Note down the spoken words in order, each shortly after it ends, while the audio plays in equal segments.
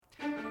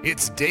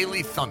It's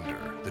Daily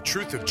Thunder, the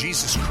truth of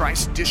Jesus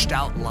Christ dished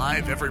out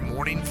live every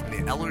morning from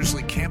the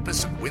Ellerslie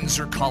campus in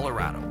Windsor,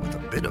 Colorado, with a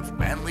bit of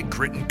manly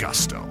grit and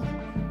gusto.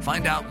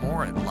 Find out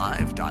more at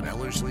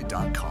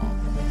live.ellerslie.com.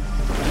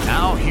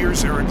 Now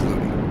here's Eric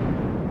Ludy.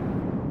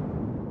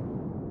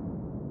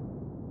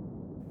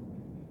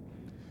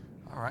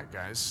 All right,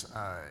 guys,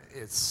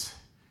 it's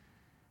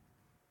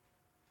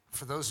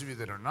for those of you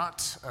that are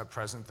not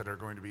present, that are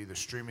going to be either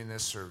streaming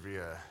this or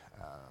via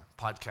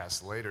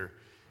podcast later.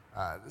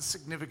 This is a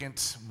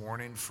significant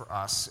morning for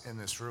us in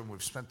this room.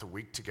 We've spent the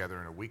week together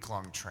in a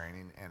week-long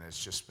training, and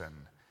it's just been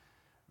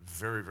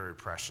very, very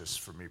precious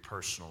for me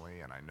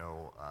personally. And I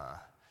know,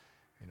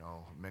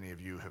 many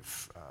of you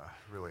have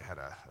really had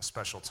a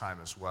special time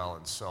as well.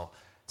 And so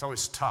it's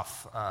always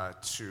tough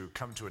to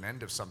come to an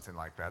end of something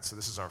like that. So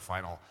this is our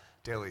final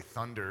Daily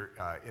Thunder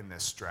in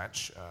this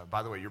stretch.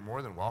 By the way, you're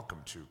more than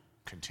welcome to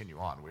continue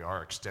on. We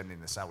are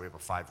extending this out. We have a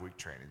 5-week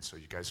training, so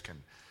you guys can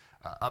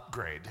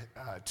upgrade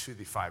to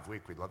the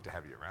 5-week. We'd love to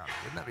have you around.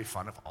 Wouldn't that be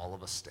fun if all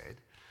of us stayed?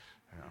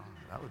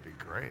 That would be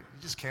great.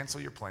 You just cancel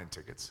your plane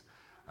tickets.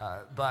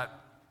 But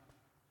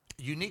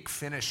unique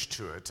finish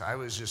to it. I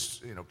was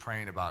just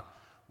praying about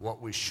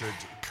what we should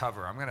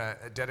cover. I'm going to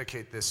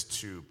dedicate this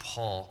to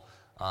Paul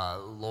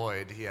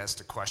Lloyd. He asked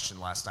a question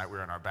last night. We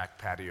were in our back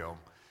patio,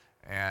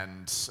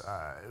 and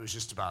it was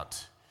just about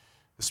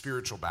the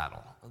spiritual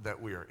battle that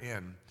we are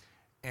in.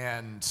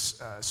 And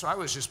so I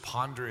was just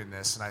pondering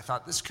this, and I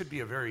thought this could be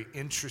a very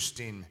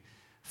interesting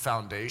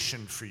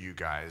foundation for you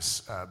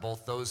guys,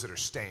 both those that are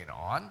staying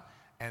on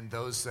and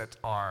those that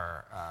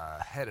are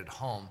headed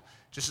home,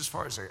 just as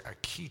far as a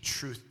key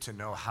truth to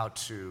know how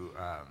to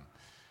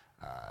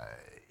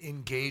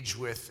engage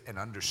with and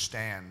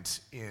understand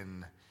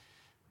in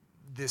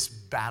this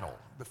battle.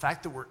 The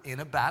fact that we're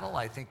in a battle,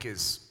 I think,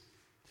 is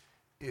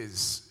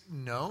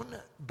known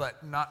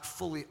but not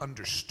fully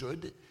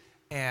understood.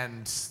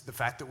 And the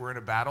fact that we're in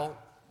a battle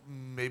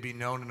may be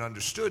known and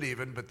understood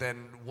even, but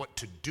then what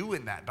to do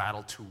in that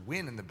battle to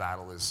win in the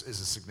battle is a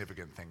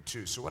significant thing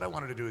too. So what I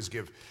wanted to do is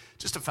give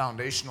just a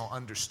foundational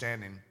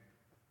understanding.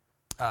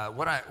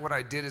 What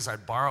I did is I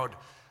borrowed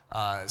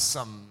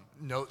some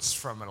notes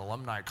from an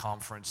alumni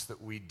conference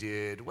that we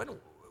did.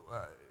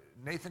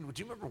 Nathan,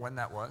 do you remember when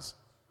that was?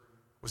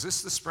 Was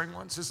this the spring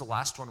one? This is the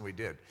last one we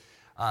did.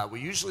 We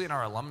usually in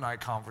our alumni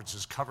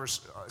conferences cover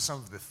some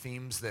of the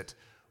themes that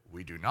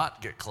we do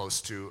not get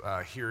close to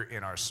here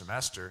in our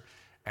semester.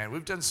 And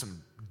we've done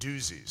some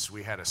doozies.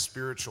 We had a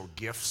spiritual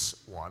gifts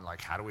one,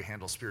 like how do we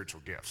handle spiritual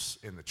gifts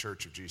in the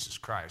Church of Jesus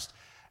Christ?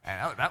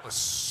 And that was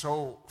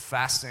so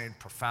fascinating,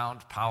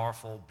 profound,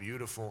 powerful,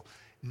 beautiful,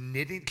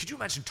 knitting. Could you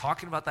imagine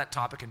talking about that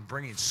topic and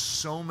bringing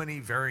so many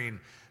varying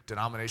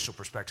denominational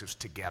perspectives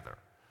together?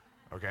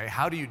 Okay,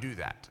 how do you do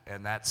that?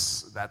 And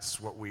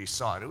that's what we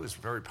saw. And it was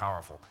very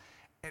powerful.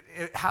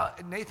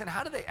 Nathan,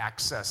 how do they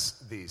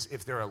access these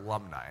if they're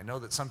alumni? I know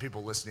that some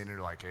people listening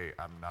are like, hey,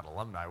 I'm not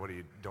alumni. What do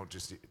you, don't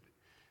just...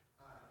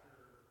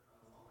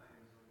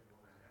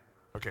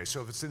 Okay,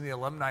 so if it's in the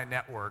alumni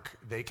network,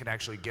 they can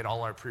actually get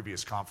all our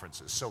previous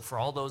conferences. So for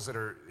all those that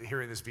are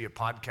hearing this via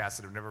podcast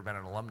that have never been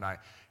an alumni,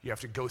 you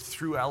have to go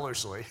through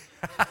Ellerslie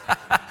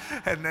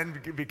and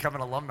then become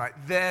an alumni.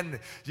 Then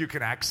you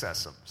can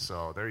access them.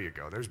 So there you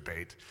go. There's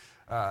bait.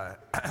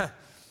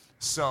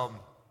 So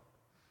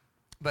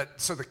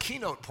the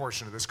keynote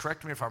portion of this,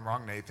 correct me if I'm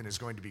wrong, Nathan, is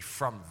going to be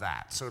from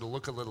that. So it'll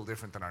look a little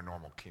different than our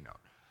normal keynote.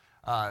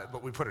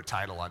 But we put a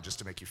title on just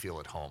to make you feel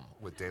at home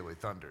with Daily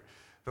Thunder.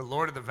 The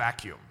Lord of the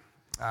Vacuum.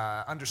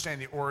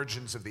 Understand the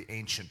origins of the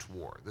ancient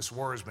war. This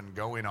war has been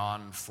going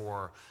on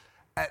for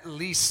at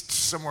least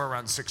somewhere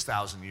around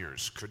 6,000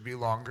 years. Could be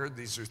longer.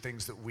 These are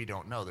things that we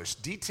don't know. There's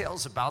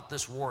details about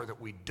this war that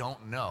we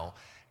don't know.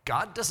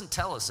 God doesn't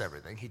tell us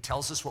everything. He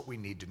tells us what we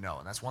need to know,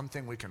 and that's one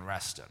thing we can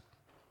rest in.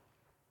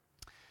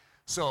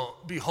 So,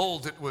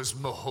 behold, it was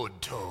Mahod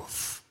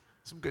Tov.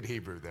 Some good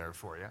Hebrew there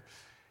for you,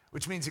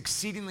 which means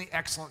exceedingly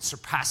excellent,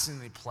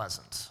 surpassingly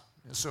pleasant.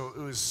 And so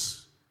it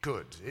was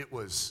good. It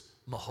was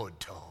Mahod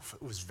Tov.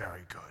 It was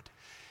very good.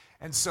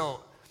 And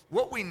so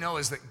what we know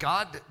is that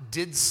God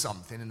did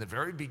something in the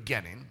very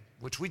beginning,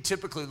 which we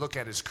typically look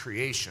at as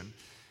creation,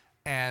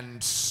 and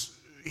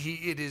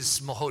it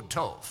is Mahod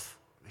Tov.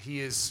 He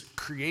is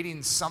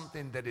creating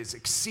something that is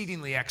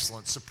exceedingly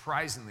excellent,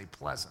 surprisingly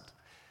pleasant.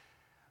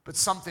 But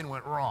something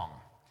went wrong,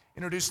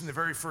 introducing the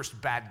very first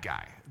bad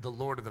guy, the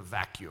Lord of the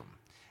Vacuum.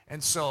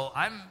 And so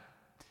I'm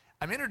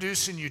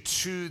introducing you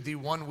to the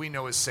one we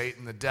know as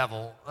Satan, the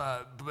devil,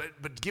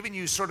 but giving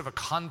you sort of a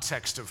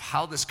context of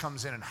how this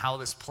comes in and how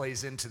this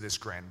plays into this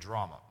grand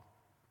drama.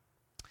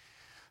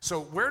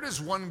 So where does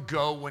one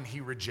go when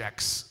he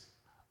rejects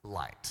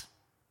light?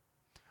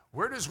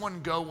 Where does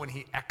one go when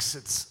he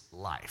exits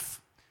life?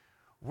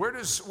 What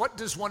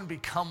does one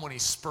become when he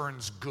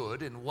spurns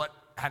good, and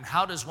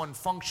how does one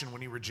function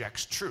when he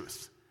rejects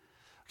truth?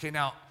 Okay,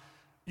 now,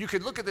 you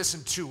could look at this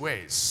in two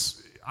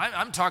ways.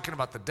 I'm talking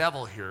about the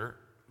devil here,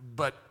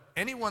 but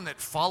anyone that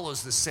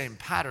follows the same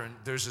pattern,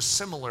 there's a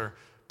similar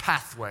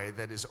pathway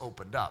that is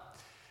opened up.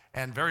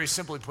 And very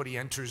simply put, he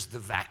enters the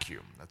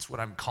vacuum. That's what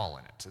I'm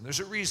calling it. And there's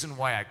a reason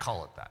why I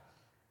call it that.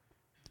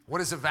 What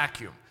is a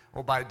vacuum?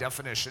 Well, by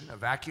definition, a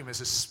vacuum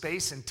is a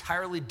space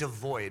entirely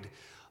devoid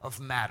of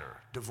matter,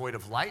 devoid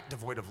of light,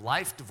 devoid of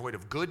life, devoid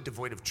of good,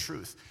 devoid of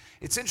truth.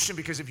 It's interesting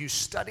because if you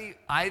study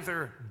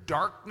either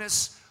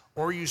darkness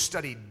or you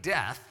study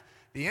death,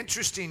 the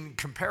interesting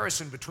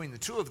comparison between the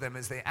two of them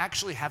is they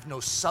actually have no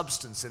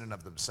substance in and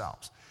of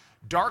themselves.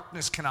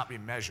 Darkness cannot be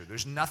measured.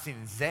 There's nothing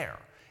there.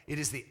 It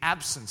is the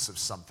absence of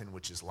something,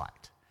 which is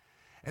light.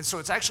 And so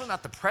it's actually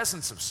not the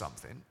presence of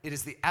something, it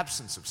is the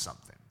absence of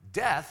something.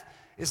 Death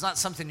is not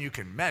something you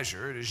can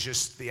measure, it is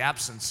just the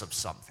absence of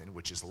something,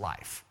 which is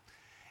life.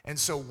 And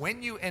so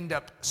when you end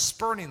up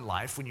spurning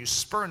life, when you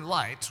spurn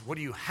light, what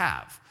do you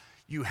have?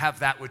 You have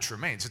that which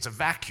remains. It's a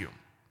vacuum.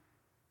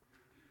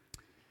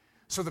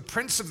 So the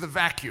prince of the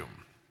vacuum,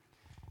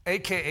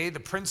 aka the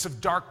prince of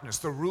darkness,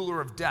 the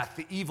ruler of death,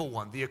 the evil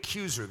one, the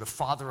accuser, the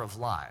father of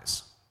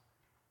lies.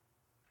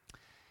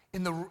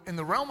 In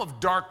the realm of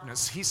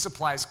darkness, he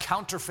supplies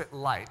counterfeit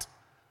light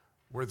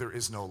where there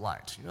is no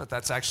light. You know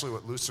that's actually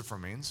what Lucifer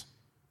means?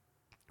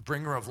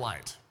 Bringer of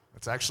light.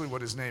 That's actually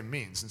what his name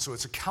means. And so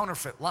it's a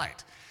counterfeit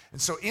light. And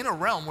so in a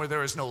realm where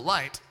there is no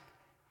light,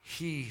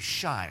 he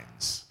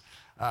shines.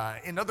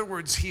 In other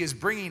words, he is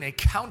bringing a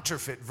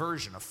counterfeit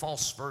version, a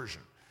false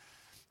version.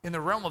 In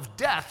the realm of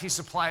death, he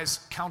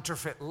supplies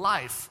counterfeit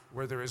life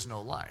where there is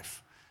no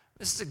life.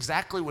 This is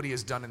exactly what he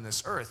has done in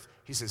this earth.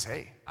 He says,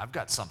 hey, I've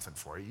got something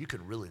for you. You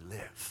can really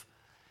live.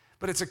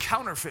 But it's a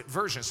counterfeit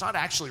version. It's not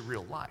actually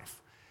real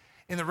life.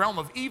 In the realm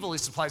of evil, he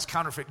supplies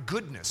counterfeit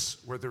goodness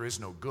where there is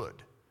no good.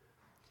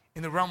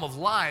 In the realm of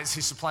lies,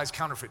 he supplies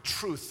counterfeit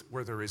truth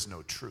where there is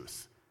no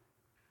truth.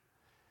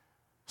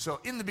 So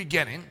in the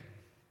beginning,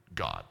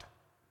 God.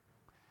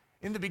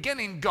 In the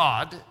beginning,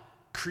 God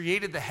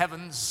created the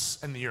heavens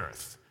and the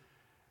earth.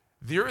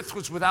 The earth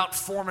was without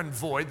form and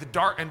void,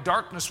 and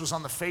darkness was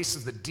on the face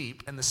of the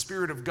deep, and the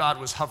Spirit of God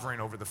was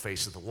hovering over the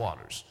face of the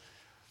waters.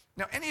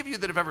 Now, any of you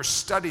that have ever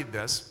studied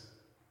this,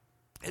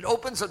 it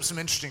opens up some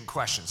interesting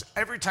questions.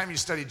 Every time you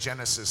study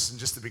Genesis and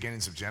just the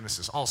beginnings of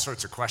Genesis, all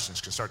sorts of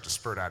questions can start to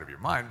spurt out of your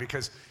mind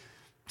because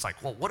it's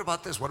like, well, what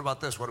about this? What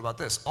about this? What about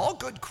this? All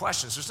good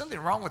questions. There's nothing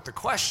wrong with the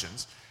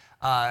questions.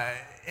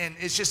 And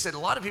it's just that a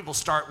lot of people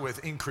start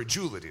with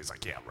incredulity. It's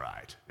like, yeah,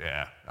 right.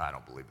 Yeah, I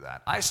don't believe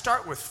that. I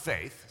start with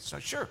faith. So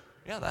sure,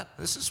 yeah,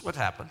 this is what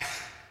happened.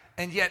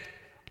 And yet,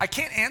 I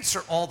can't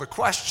answer all the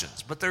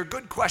questions, but they're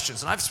good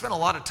questions. And I've spent a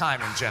lot of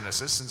time in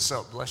Genesis, and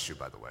so, bless you,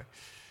 by the way.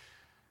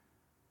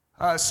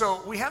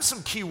 So we have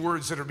some key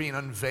words that are being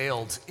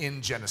unveiled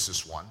in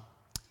Genesis 1.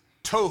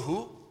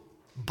 Tohu,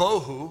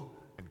 bohu,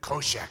 and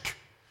koshek.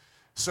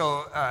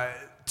 So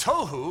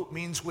tohu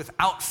means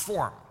without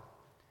form,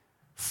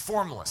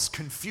 formless,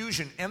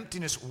 confusion,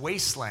 emptiness,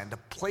 wasteland, a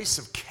place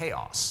of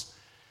chaos.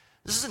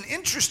 This is an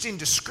interesting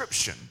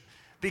description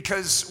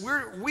because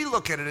we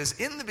look at it as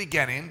in the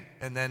beginning,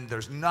 and then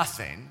there's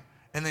nothing,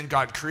 and then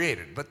God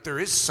created. But there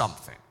is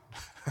something.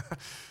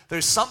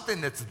 There's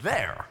something that's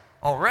there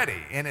already,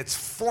 and it's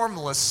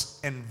formless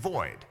and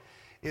void.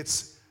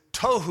 It's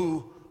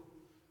tohu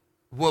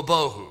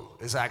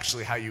wabohu is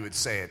actually how you would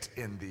say it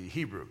in the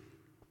Hebrew.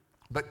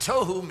 But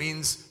tohu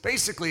means,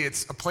 basically,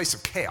 it's a place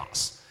of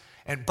chaos.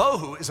 And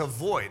bohu is a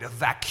void, a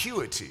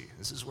vacuity.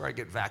 This is where I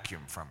get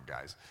vacuum from,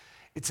 guys.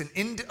 It's an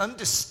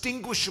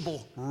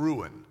undistinguishable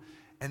ruin.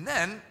 And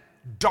then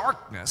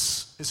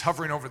darkness is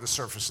hovering over the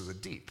surface of the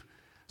deep.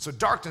 So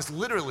darkness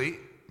literally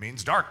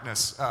means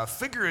darkness.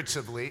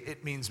 Figuratively,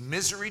 it means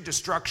misery,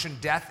 destruction,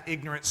 death,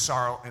 ignorance,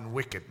 sorrow, and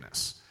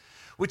wickedness,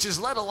 which has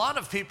led a lot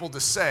of people to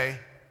say,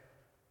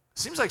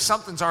 seems like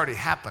something's already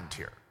happened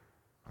here,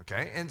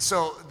 okay? And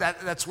so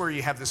that's where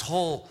you have this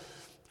whole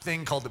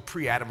thing called the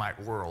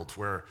pre-Adamite world,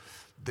 where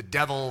the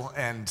devil,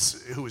 and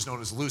who is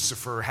known as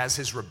Lucifer, has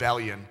his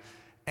rebellion,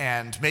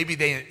 and maybe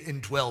they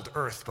indwelled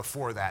earth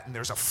before that, and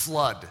there's a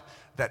flood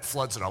that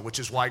floods it all, which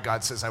is why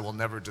God says, I will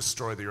never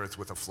destroy the earth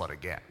with a flood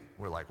again.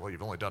 We're like, well,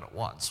 you've only done it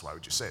once. Why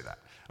would you say that?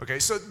 Okay,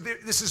 so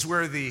this is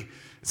where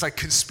it's like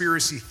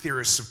conspiracy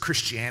theorists of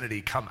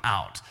Christianity come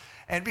out.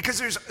 And because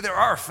there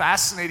are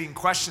fascinating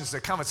questions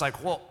that come, it's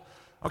like, well,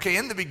 okay,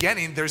 in the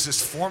beginning, there's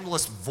this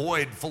formless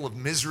void full of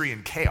misery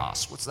and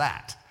chaos. What's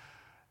that?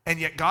 And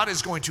yet God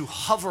is going to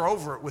hover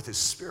over it with his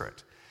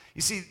Spirit.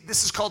 You see,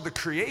 this is called the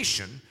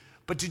creation,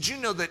 but did you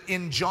know that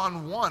in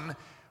John 1,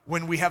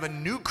 when we have a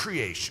new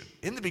creation,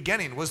 in the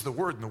beginning was the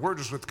Word, and the Word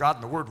was with God,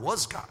 and the Word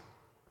was God.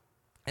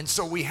 And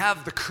so we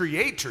have the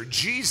Creator,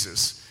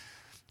 Jesus,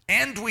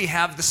 and we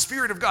have the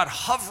Spirit of God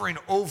hovering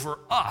over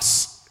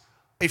us,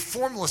 a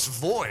formless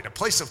void, a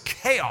place of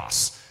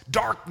chaos,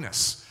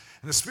 darkness.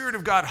 And the Spirit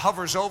of God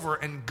hovers over,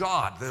 and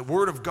God, the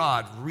Word of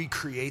God,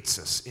 recreates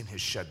us in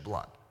his shed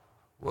blood.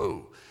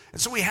 Whoa. And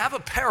so we have a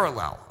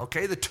parallel,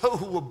 okay? The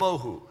tohu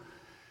wabohu.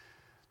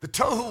 The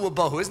tohu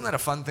wabohu, isn't that a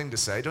fun thing to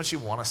say? Don't you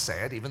want to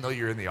say it? Even though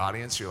you're in the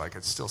audience, you're like,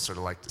 I'd still sort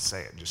of like to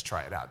say it and just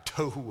try it out.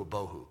 Tohu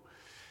wabohu.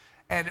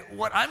 And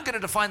what I'm going to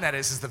define that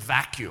is the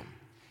vacuum.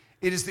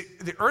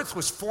 The earth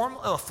was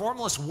a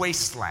formless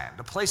wasteland,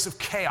 a place of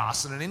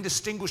chaos and an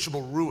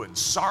indistinguishable ruin.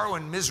 Sorrow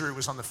and misery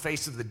was on the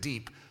face of the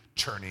deep,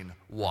 churning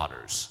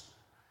waters.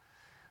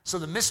 So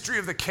the mystery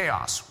of the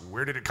chaos,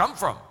 where did it come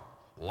from?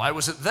 Why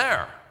was it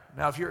there?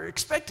 Now, if you're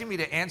expecting me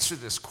to answer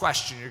this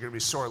question, you're going to be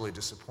sorely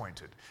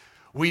disappointed.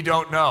 We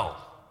don't know.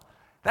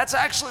 That's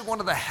actually one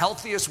of the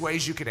healthiest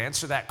ways you could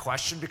answer that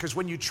question, because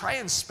when you try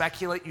and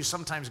speculate, you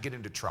sometimes get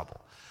into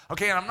trouble.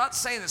 Okay, and I'm not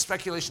saying that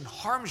speculation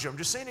harms you. I'm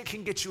just saying it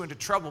can get you into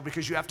trouble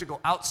because you have to go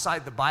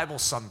outside the Bible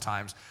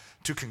sometimes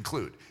to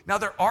conclude. Now,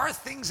 there are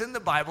things in the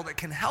Bible that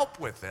can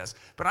help with this,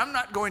 but I'm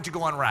not going to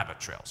go on rabbit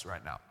trails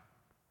right now.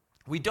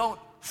 We don't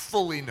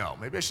fully know.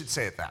 Maybe I should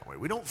say it that way.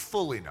 We don't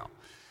fully know.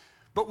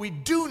 But we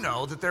do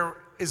know that there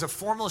is a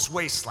formless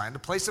wasteland, a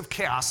place of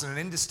chaos and an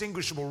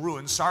indistinguishable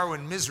ruin, sorrow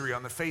and misery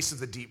on the face of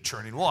the deep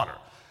churning water.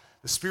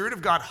 The Spirit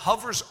of God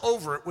hovers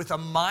over it with a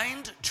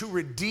mind to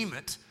redeem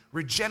it,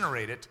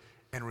 regenerate it,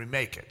 and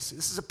remake it. So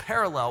this is a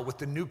parallel with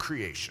the new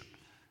creation.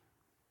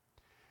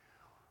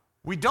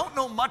 We don't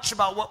know much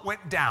about what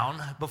went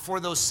down before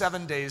those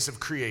 7 days of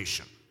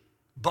creation.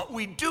 But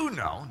we do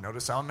know,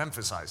 notice how I'm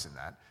emphasizing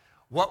that,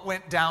 what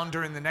went down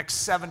during the next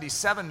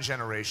 77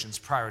 generations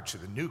prior to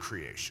the new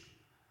creation.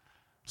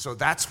 So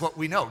that's what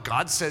we know.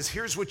 God says,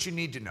 here's what you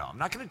need to know. I'm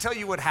not going to tell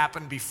you what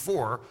happened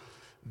before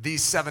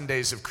these 7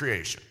 days of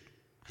creation.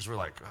 Because we're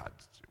like, God,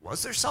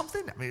 was there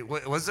something? I mean,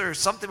 was there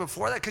something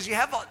before that? Because you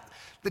have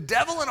the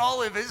devil and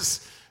all of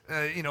his,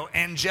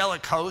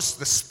 angelic host,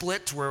 the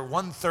split where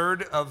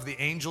 1/3 of the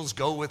angels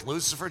go with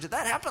Lucifer. Did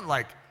that happen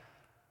like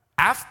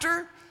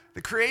after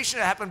the creation?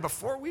 It happened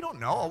before? We don't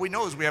know. All we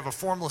know is we have a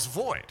formless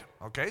void.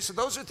 Okay, so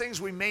those are things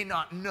we may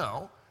not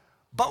know,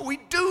 but we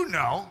do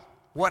know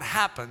what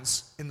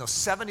happens in those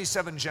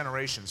 77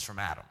 generations from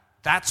Adam.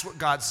 That's what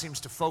God seems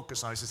to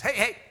focus on. He says,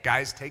 hey,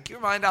 guys, take your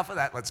mind off of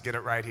that. Let's get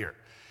it right here.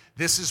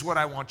 This is what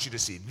I want you to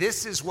see.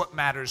 This is what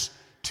matters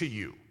to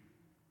you.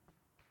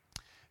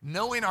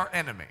 Knowing our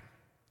enemy.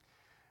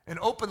 An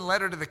open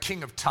letter to the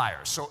king of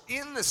Tyre. So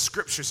in the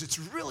scriptures, it's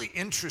really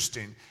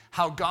interesting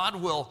how God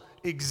will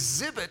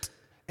exhibit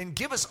and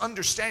give us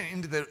understanding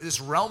into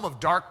this realm of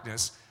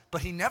darkness,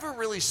 but he never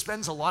really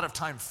spends a lot of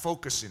time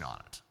focusing on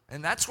it.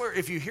 And that's where,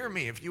 if you hear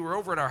me, if you were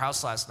over at our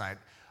house last night,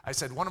 I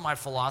said one of my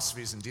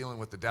philosophies in dealing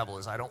with the devil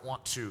is I don't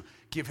want to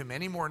give him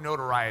any more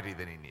notoriety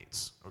than he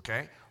needs,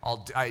 okay?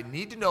 I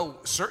need to know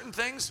certain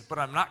things, but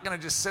I'm not going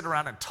to just sit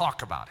around and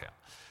talk about him.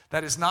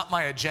 That is not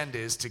my agenda,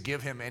 is to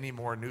give him any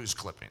more news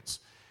clippings.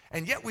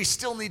 And yet we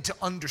still need to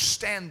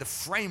understand the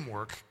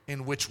framework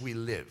in which we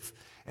live.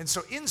 And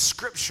so in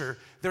Scripture,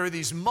 there are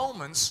these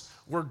moments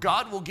where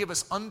God will give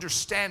us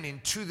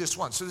understanding to this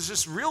one. So there's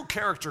this real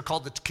character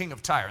called the king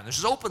of Tyre. And there's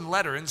this open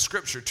letter in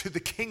Scripture to the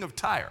king of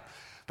Tyre.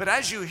 But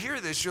as you hear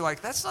this, you're like,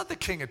 that's not the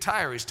king of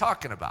Tyre he's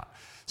talking about.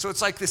 So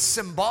it's like this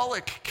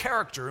symbolic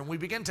character, and we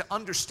begin to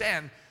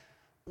understand,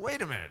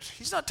 wait a minute,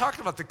 he's not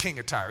talking about the king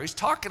of Tyre. He's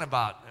talking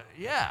about,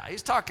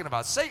 he's talking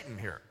about Satan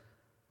here.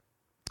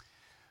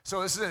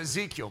 So this is in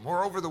Ezekiel.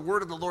 Moreover, the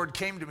word of the Lord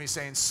came to me,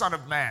 saying, Son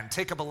of man,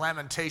 take up a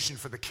lamentation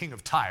for the king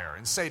of Tyre,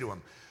 and say to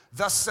him,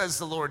 Thus says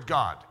the Lord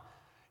God,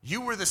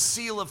 you were the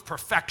seal of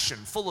perfection,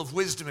 full of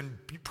wisdom and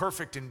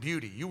perfect in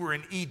beauty. You were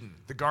in Eden,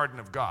 the garden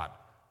of God.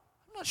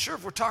 I'm not sure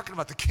if we're talking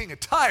about the king of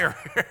Tyre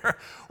here.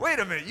 Wait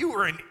a minute, you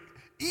were in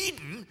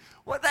Eden?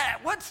 What?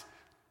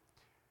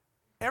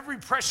 Every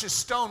precious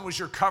stone was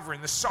your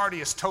covering, the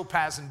sardius,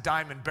 topaz, and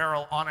diamond,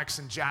 beryl, onyx,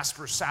 and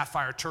jasper,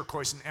 sapphire,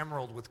 turquoise, and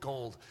emerald with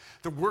gold.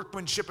 The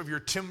workmanship of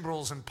your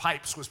timbrels and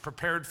pipes was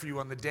prepared for you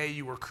on the day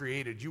you were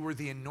created. You were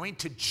the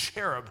anointed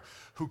cherub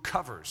who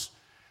covers.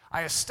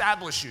 I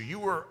establish you. You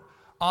were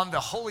on the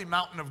holy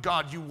mountain of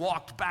God. You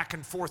walked back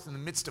and forth in the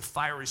midst of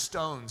fiery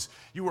stones.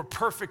 You were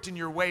perfect in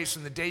your ways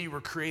from the day you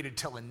were created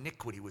till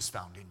iniquity was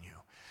found in you.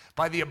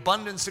 By the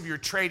abundance of your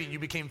trading, you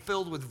became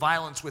filled with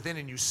violence within,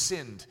 and you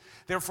sinned.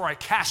 Therefore, I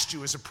cast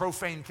you as a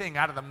profane thing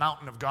out of the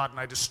mountain of God, and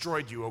I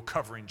destroyed you, O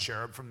covering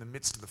cherub, from the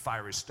midst of the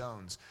fiery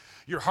stones.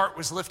 Your heart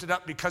was lifted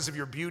up because of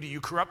your beauty.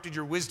 You corrupted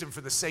your wisdom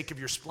for the sake of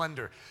your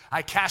splendor.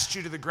 I cast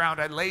you to the ground.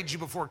 I laid you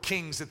before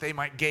kings that they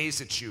might gaze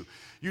at you.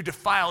 You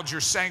defiled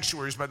your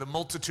sanctuaries by the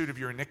multitude of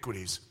your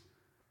iniquities,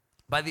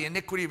 by the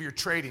iniquity of your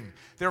trading.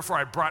 Therefore,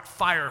 I brought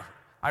fire.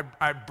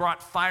 I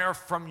brought fire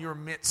from your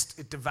midst.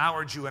 It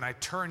devoured you, and I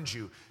turned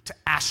you to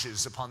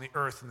ashes upon the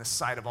earth in the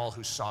sight of all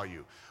who saw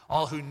you.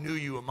 All who knew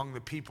you among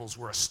the peoples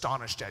were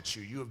astonished at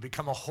you. You have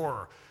become a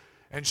horror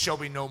and shall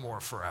be no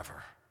more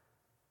forever.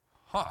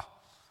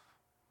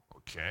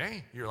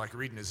 Okay, you're like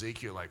reading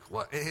Ezekiel, like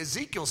what?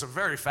 Ezekiel's a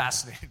very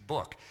fascinating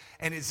book.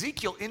 And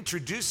Ezekiel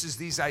introduces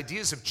these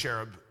ideas of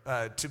cherub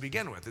to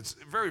begin with. It's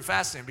very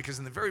fascinating because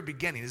in the very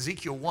beginning,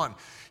 Ezekiel 1,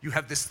 you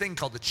have this thing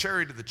called the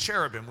chariot of the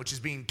cherubim, which is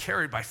being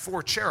carried by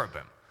 4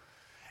 cherubim.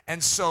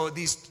 And so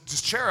these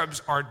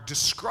cherubs are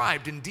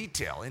described in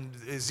detail. In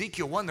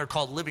Ezekiel 1, they're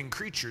called living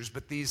creatures,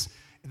 but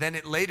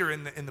later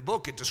in the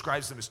book, it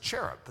describes them as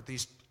cherub. But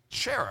these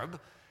cherubim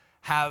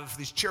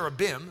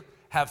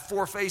have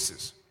 4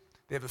 faces.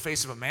 They have the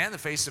face of a man, the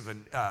face of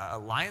a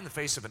lion, the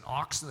face of an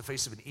ox, and the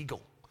face of an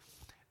eagle.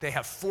 They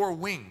have 4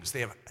 wings.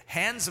 They have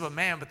hands of a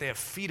man, but they have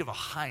feet of a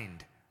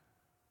hind.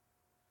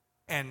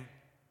 And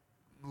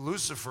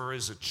Lucifer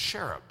is a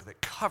cherub that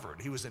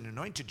covered. He was an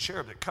anointed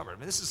cherub that covered. I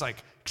mean, this is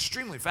like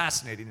extremely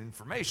fascinating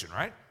information,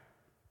 right?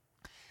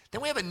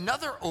 Then we have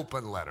another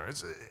open letter.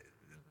 It's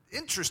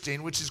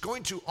interesting, which is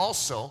going to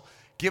also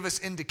give us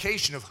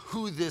indication of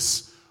who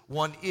this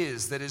one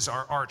is that is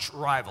our arch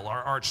rival,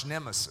 our arch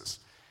nemesis.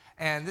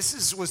 And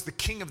this was the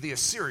king of the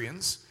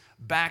Assyrians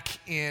back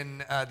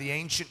in the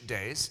ancient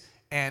days,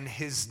 and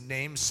his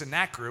name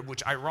Sennacherib,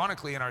 which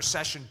ironically in our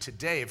session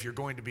today, if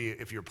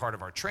you're part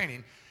of our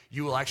training,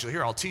 you will actually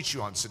hear, I'll teach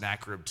you on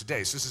Sennacherib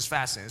today. So this is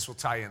fascinating. This will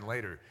tie in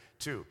later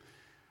too.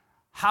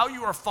 How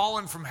you are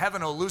fallen from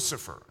heaven, O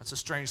Lucifer. That's a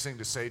strange thing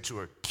to say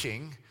to a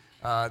king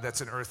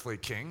that's an earthly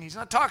king. He's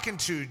not talking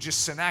to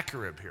just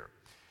Sennacherib here.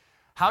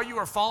 How you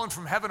are fallen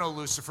from heaven, O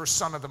Lucifer,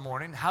 son of the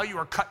morning. How you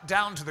are cut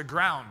down to the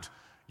ground,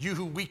 you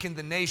who weaken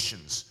the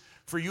nations.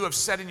 For you have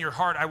said in your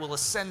heart, I will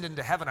ascend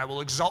into heaven. I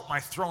will exalt my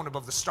throne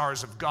above the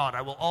stars of God.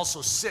 I will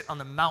also sit on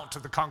the mount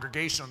of the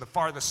congregation on the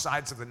farthest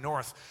sides of the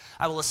north.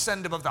 I will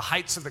ascend above the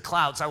heights of the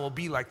clouds. I will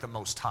be like the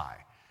Most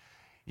High.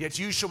 Yet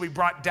you shall be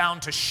brought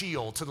down to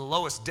Sheol, to the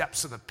lowest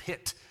depths of the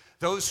pit.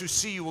 Those who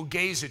see you will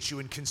gaze at you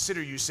and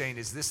consider you, saying,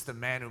 is this the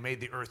man who made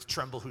the earth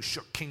tremble, who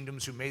shook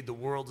kingdoms, who made the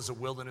world as a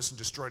wilderness and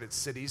destroyed its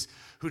cities,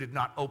 who did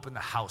not open the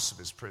house of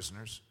his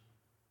prisoners?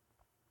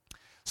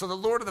 So the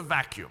Lord of the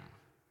vacuum,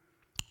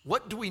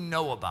 what do we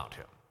know about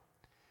him?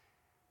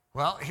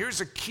 Well,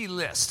 here's a key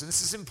list, and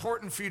this is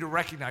important for you to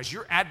recognize.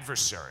 Your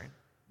adversary,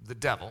 the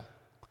devil,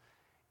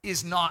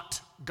 is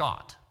not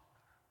God.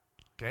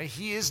 Okay?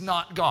 He is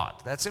not God.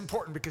 That's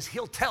important because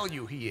he'll tell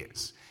you he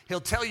is.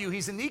 He'll tell you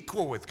he's an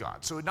equal with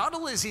God. So not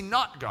only is he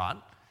not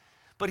God,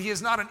 but he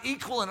is not an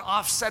equal and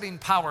offsetting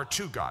power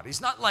to God.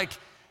 He's not like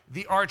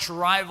the arch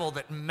rival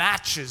that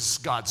matches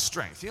God's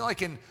strength. You know,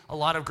 like in a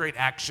lot of great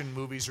action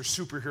movies or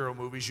superhero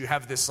movies, you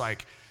have this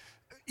like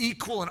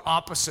equal and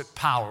opposite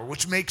power,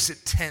 which makes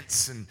it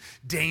tense and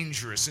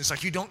dangerous. And it's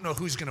like you don't know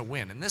who's going to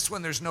win. In this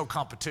one, there's no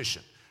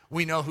competition.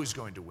 We know who's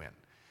going to win.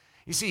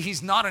 You see,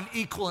 he's not an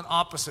equal and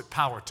opposite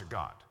power to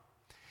God.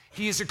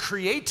 He is a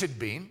created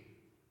being.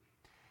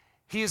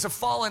 He is a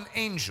fallen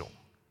angel.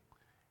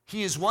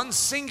 He is one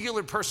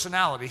singular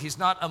personality. He's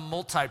not a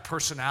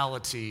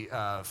multi-personality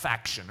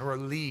faction or a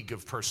league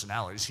of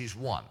personalities. He's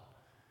one.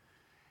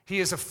 He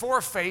is a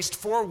 4-faced,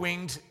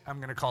 4-winged, I'm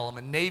going to call him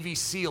a Navy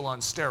SEAL on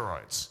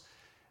steroids.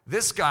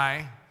 This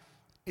guy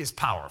is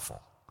powerful,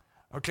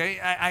 okay?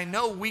 I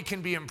know we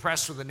can be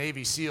impressed with a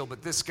Navy SEAL,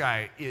 but this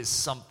guy is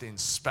something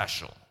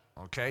special,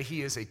 okay?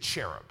 He is a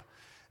cherub.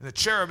 And the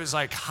cherub is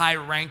like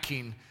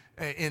high-ranking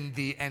in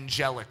the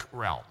angelic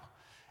realm.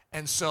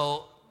 And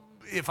so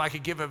if I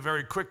could give a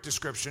very quick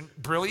description,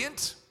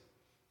 brilliant,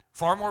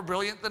 far more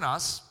brilliant than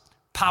us,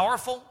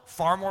 powerful,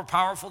 far more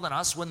powerful than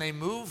us. When they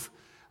move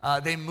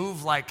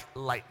like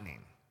lightning.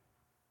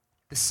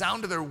 The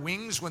sound of their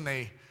wings when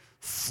they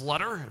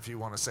flutter, if you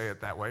want to say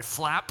it that way,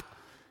 flap,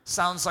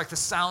 sounds like the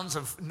sounds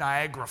of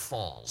Niagara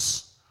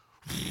Falls.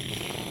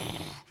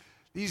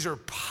 These are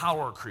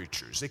power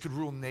creatures. They could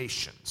rule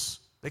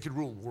nations. They could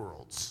rule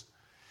worlds.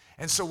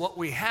 And so what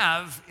we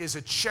have is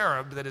a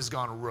cherub that has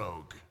gone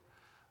rogue.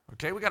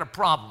 Okay, we got a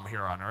problem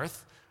here on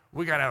earth.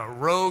 We got a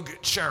rogue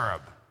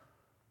cherub.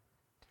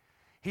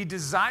 He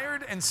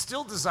desired and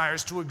still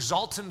desires to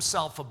exalt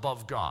himself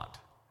above God.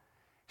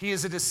 He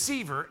is a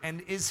deceiver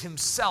and is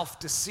himself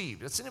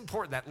deceived. That's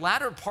important. That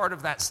latter part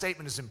of that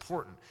statement is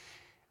important.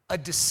 A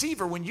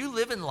deceiver, when you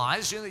live in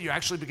lies, you know that you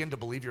actually begin to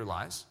believe your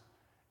lies?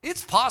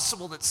 It's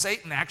possible that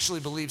Satan actually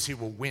believes he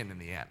will win in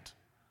the end.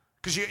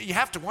 Because you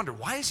have to wonder,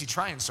 why is he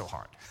trying so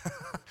hard?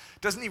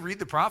 Doesn't he read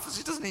the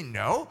prophecy? Doesn't he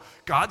know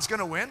God's going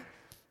to win?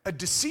 A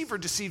deceiver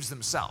deceives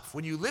himself.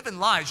 When you live in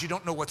lies, you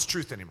don't know what's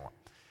truth anymore.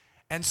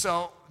 And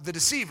so the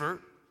deceiver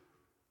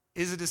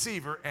is a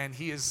deceiver, and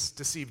he has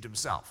deceived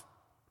himself.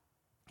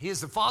 He is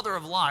the father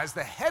of lies,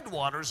 the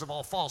headwaters of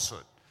all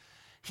falsehood.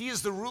 He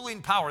is the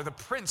ruling power, the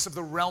prince of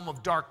the realm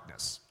of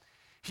darkness.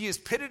 He is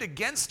pitted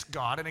against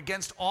God and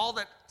against all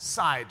that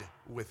side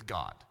with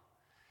God.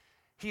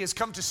 He has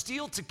come to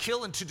steal, to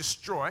kill, and to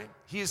destroy.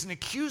 He is an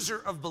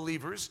accuser of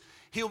believers.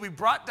 He will be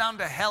brought down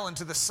to hell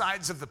into the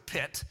sides of the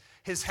pit.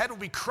 His head will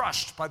be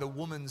crushed by the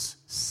woman's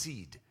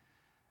seed.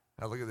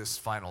 Now look at this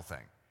final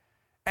thing.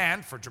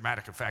 And for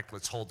dramatic effect,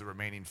 let's hold the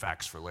remaining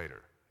facts for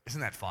later. Isn't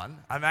that fun?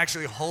 I'm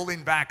actually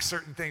holding back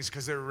certain things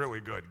because they're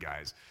really good,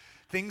 guys.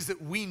 Things that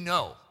we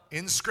know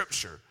in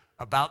Scripture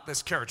about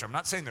this character. I'm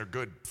not saying they're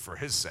good for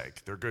his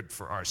sake. They're good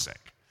for our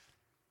sake.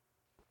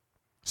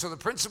 So the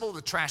principle of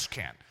the trash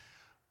can.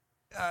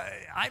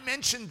 I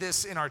mentioned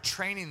this in our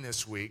training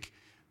this week,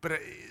 but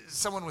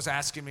someone was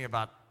asking me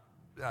about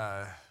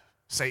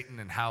Satan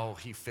and how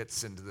he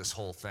fits into this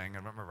whole thing. I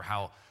don't remember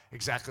how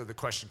exactly the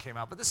question came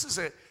out, but this is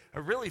a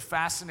really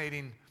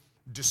fascinating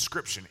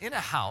description. In a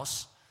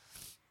house,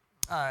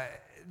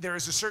 there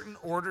is a certain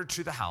order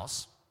to the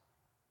house,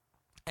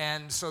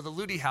 and so the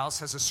Ludy house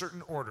has a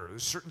certain order.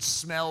 There's a certain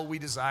smell we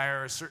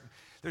desire,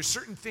 there's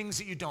certain things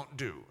that you don't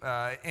do,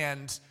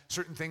 and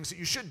certain things that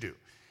you should do.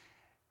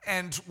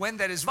 And when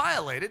that is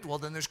violated, well,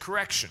 then there's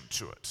correction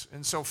to it.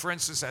 And so, for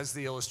instance, as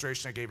the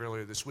illustration I gave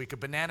earlier this week, a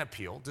banana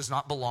peel does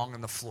not belong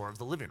on the floor of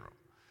the living room.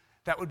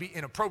 That would be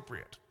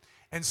inappropriate.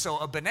 And so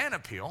a banana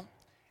peel,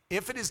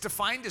 if it is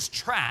defined as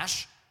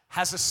trash,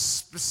 has a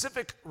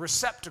specific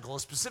receptacle, a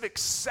specific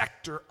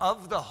sector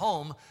of the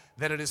home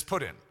that it is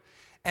put in.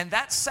 And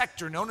that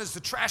sector, known as the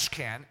trash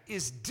can,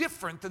 is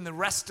different than the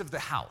rest of the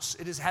house.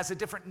 It has a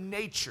different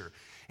nature.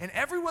 And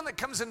everyone that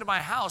comes into my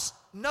house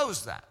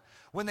knows that.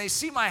 When they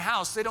see my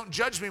house, they don't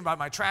judge me by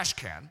my trash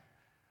can.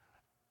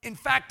 In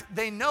fact,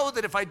 they know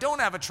that if I don't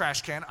have a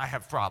trash can, I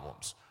have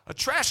problems. A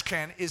trash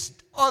can is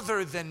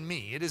other than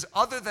me. It is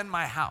other than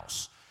my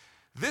house.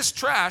 This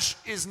trash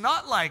is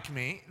not like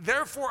me,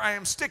 therefore I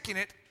am sticking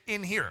it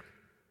in here.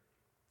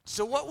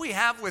 So what we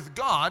have with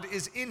God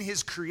is in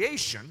his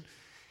creation,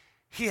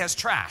 he has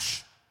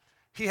trash.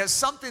 He has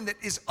something that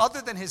is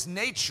other than his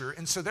nature,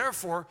 and so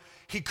therefore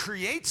he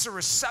creates a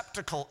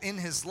receptacle in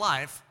his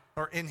life,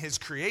 or in his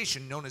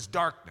creation, known as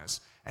darkness,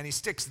 and he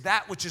sticks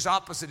that which is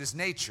opposite his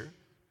nature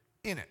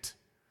in it.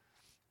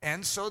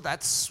 And so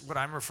that's what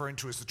I'm referring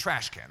to as the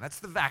trash can. That's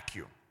the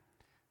vacuum.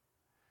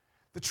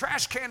 The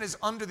trash can is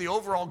under the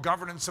overall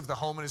governance of the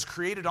home and is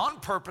created on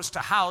purpose to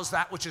house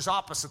that which is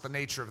opposite the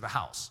nature of the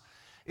house.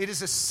 It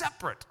is a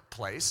separate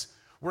place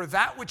where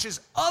that which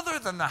is other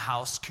than the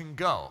house can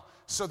go,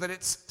 so that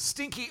its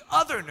stinky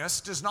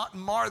otherness does not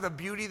mar the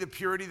beauty, the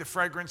purity, the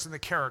fragrance, and the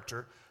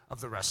character of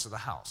the rest of the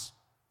house.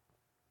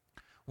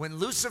 When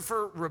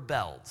Lucifer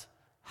rebelled,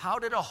 how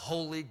did a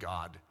holy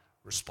God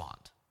respond?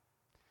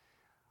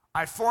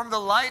 I form the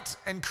light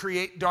and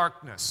create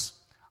darkness.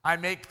 I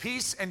make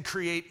peace and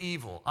create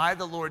evil. I,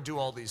 the Lord, do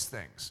all these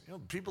things. You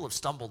know, people have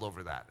stumbled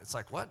over that. It's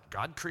like, what?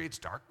 God creates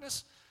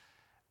darkness?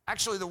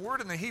 Actually, the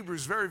word in the Hebrew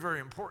is very, very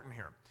important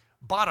here.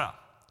 Bara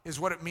is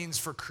what it means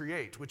for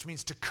create, which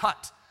means to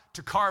cut,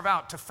 to carve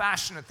out, to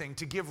fashion a thing,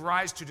 to give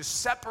rise to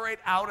separate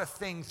out a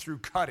thing through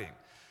cutting.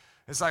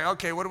 It's like,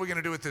 okay, what are we going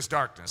to do with this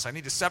darkness? I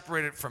need to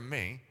separate it from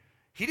me.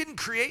 He didn't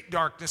create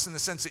darkness in the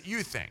sense that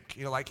you think,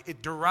 like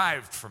it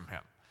derived from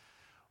him.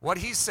 What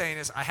he's saying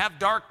is, I have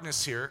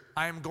darkness here.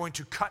 I am going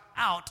to cut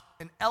out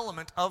an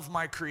element of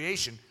my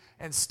creation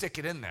and stick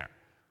it in there.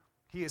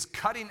 He is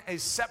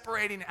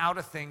separating out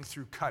a thing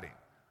through cutting.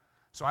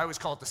 So I always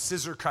call it the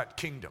scissor cut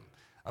kingdom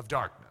of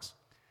darkness.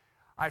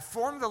 I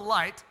form the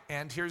light,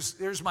 and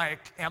here's my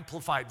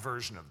amplified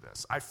version of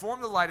this. I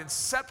form the light and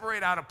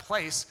separate out a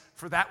place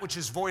for that which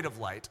is void of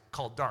light,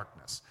 called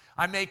darkness.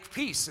 I make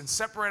peace and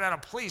separate out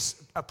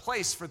a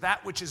place for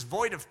that which is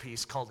void of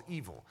peace, called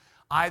evil.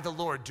 I, the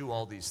Lord, do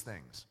all these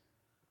things.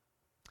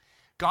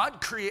 God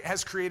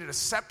has created a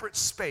separate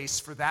space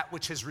for that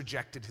which has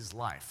rejected his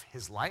life,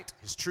 his light,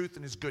 his truth,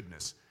 and his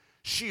goodness.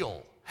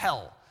 Sheol,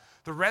 hell,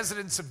 the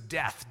residence of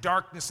death,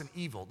 darkness, and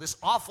evil. This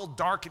awful,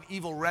 dark, and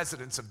evil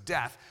residence of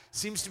death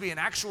seems to be an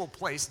actual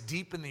place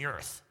deep in the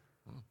earth.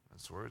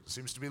 That's where it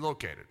seems to be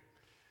located.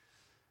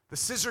 The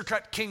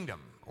scissor-cut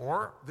kingdom,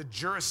 or the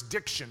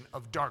jurisdiction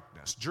of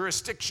darkness.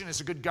 Jurisdiction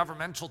is a good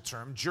governmental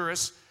term.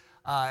 Juris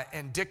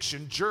and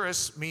diction.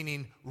 Juris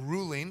meaning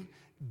ruling,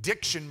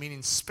 diction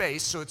meaning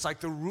space. So it's like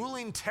the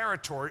ruling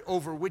territory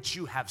over which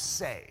you have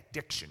say.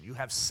 Diction, you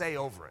have say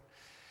over it.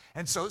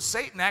 And so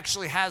Satan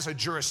actually has a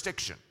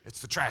jurisdiction. It's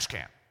the trash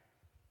can.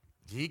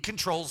 He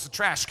controls the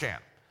trash can.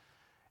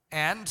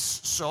 And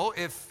so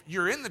if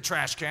you're in the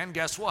trash can,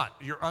 guess what?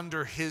 You're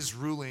under his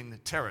ruling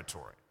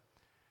territory.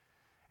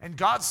 And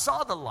God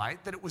saw the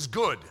light, that it was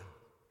good.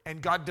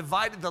 And God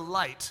divided the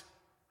light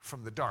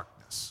from the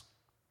darkness.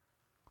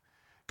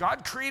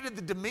 God created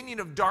the dominion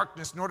of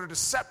darkness in order to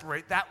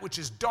separate that which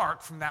is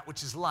dark from that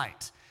which is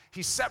light.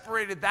 He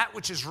separated that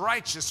which is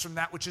righteous from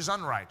that which is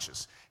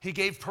unrighteous. He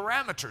gave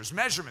parameters,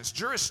 measurements,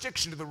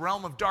 jurisdiction to the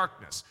realm of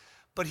darkness.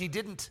 But he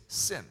didn't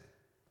sin.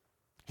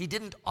 He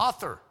didn't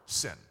author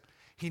sin.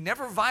 He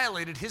never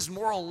violated his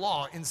moral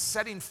law in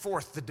setting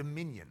forth the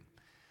dominion.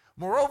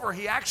 Moreover,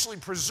 he actually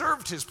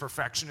preserved his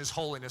perfection, his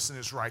holiness, and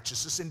his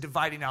righteousness in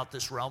dividing out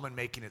this realm and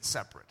making it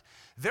separate.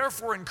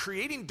 Therefore, in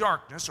creating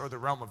darkness, or the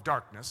realm of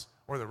darkness,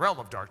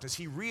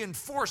 he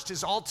reinforced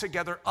his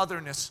altogether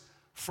otherness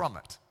from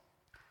it.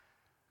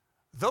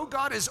 Though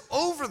God is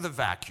over the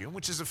vacuum,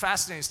 which is a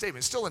fascinating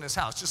statement, still in his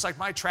house, just like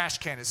my trash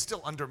can is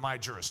still under my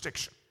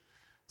jurisdiction.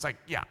 It's like,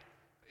 yeah,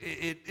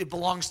 it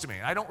belongs to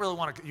me. I don't really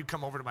want you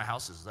come over to my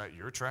house. Is that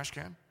your trash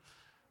can?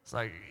 It's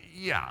like,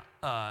 yeah,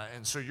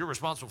 and so you're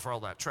responsible for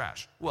all that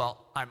trash.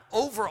 Well, I'm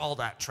over all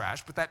that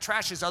trash, but that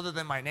trash is other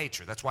than my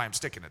nature. That's why I'm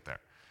sticking it there.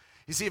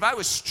 You see, if I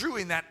was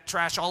strewing that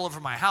trash all over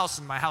my house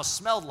and my house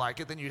smelled like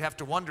it, then you'd have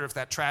to wonder if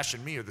that trash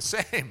and me are the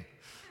same,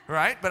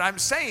 right? But I'm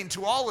saying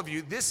to all of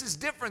you, this is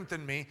different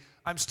than me.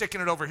 I'm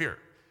sticking it over here.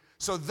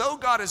 So though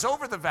God is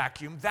over the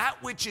vacuum,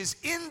 that which is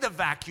in the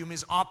vacuum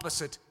is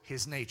opposite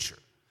his nature.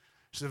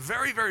 It's a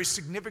very, very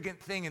significant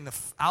thing in the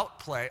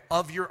outplay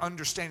of your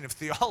understanding of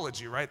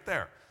theology right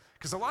there.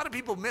 Because a lot of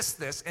people miss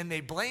this and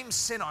they blame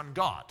sin on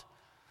God.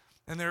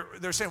 And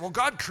they're saying, well,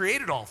 God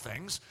created all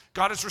things.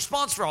 God is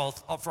responsible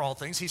for all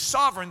things. He's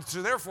sovereign,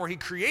 so therefore he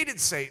created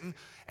Satan.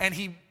 And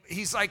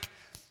he's like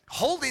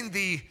holding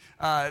the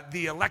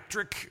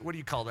electric, what do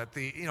you call that?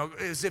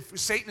 As if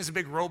Satan is a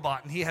big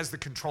robot and he has the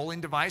controlling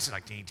device, and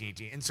like, ding, ding,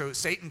 ding. And so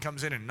Satan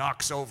comes in and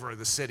knocks over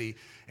the city,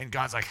 and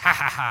God's like, ha,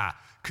 ha, ha,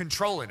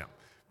 controlling him.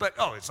 But,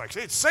 it's like,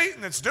 it's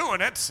Satan that's doing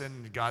it,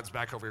 and God's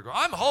back over here going,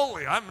 I'm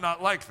holy, I'm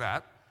not like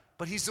that.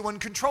 But he's the one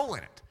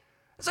controlling it.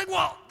 It's like,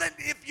 well, then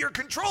if you're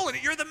controlling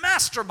it, you're the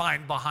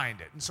mastermind behind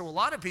it. And so a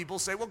lot of people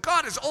say, well,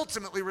 God is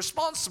ultimately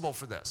responsible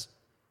for this.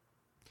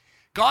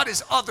 God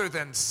is other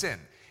than sin.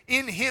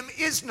 In him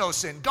is no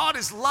sin. God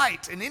is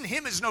light, and in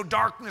him is no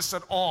darkness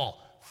at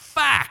all.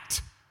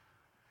 Fact.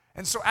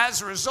 And so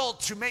as a result,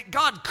 to make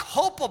God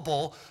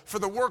culpable for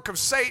the work of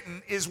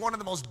Satan is one of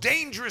the most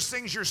dangerous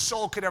things your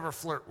soul could ever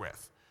flirt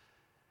with.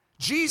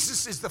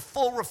 Jesus is the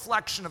full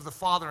reflection of the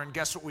Father, and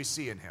guess what we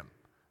see in him?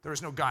 There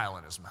is no guile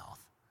in his mouth.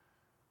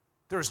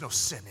 There is no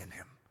sin in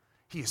him.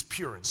 He is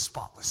pure and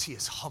spotless. He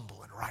is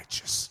humble and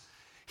righteous.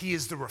 He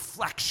is the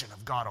reflection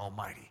of God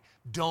Almighty.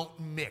 Don't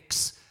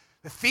mix.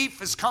 The thief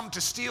has come to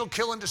steal,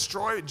 kill, and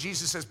destroy, and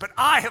Jesus says, but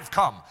I have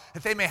come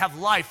that they may have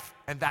life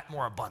and that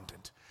more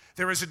abundant.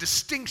 There is a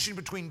distinction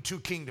between two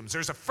kingdoms.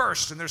 There's a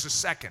first and there's a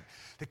second.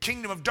 The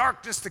kingdom of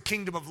darkness, the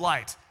kingdom of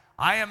light.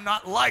 I am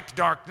not like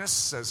darkness,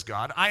 says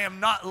God. I am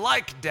not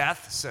like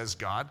death, says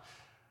God.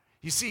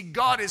 You see,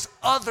 God is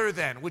other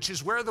than, which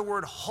is where the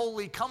word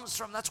holy comes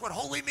from. That's what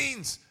holy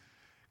means.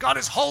 God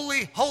is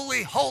holy,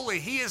 holy, holy.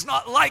 He is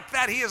not like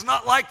that. He is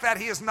not like that.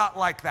 He is not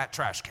like that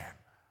trash can.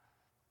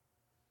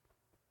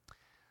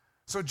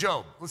 So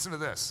Job, listen to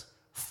this.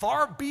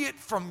 Far be it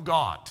from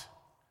God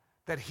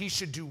that he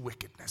should do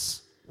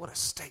wickedness. What a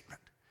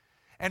statement.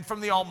 And from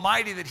the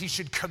Almighty that he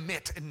should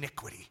commit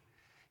iniquity.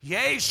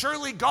 Yea,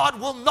 surely God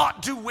will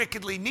not do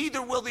wickedly,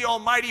 neither will the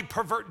Almighty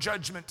pervert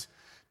judgment.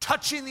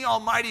 Touching the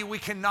Almighty, we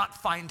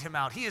cannot find him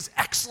out. He is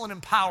excellent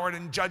in power and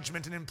in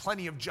judgment and in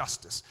plenty of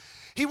justice.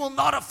 He will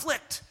not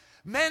afflict.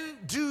 Men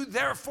do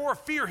therefore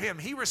fear him.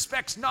 He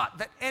respects not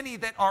that any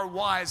that are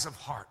wise of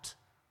heart.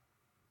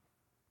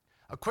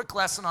 A quick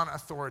lesson on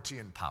authority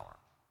and power.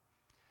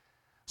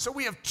 So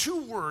we have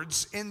two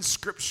words in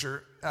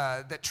Scripture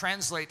that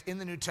translate in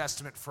the New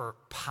Testament for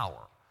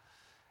power.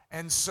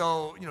 And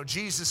so,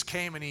 Jesus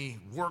came and he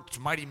worked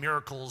mighty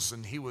miracles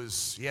and he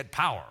had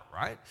power,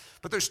 right?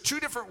 But there's two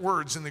different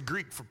words in the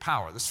Greek for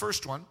power. This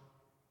first one,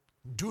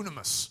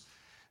 dunamis.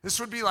 This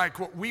would be like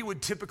what we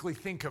would typically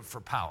think of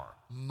for power.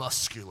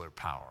 Muscular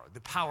power,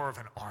 the power of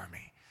an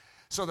army.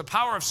 So the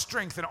power of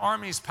strength, an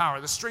army's power,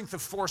 the strength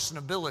of force and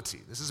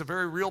ability. This is a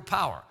very real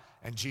power,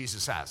 and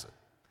Jesus has it.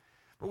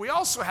 But we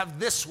also have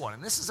this one,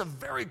 and this is a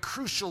very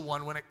crucial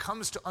one when it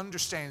comes to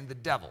understanding the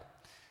devil.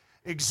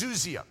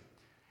 Exousia.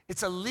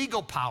 It's a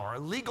legal power, a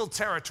legal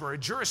territory, a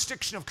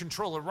jurisdiction of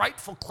control, a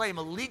rightful claim,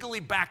 a legally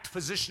backed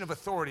position of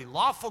authority,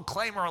 lawful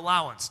claim or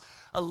allowance,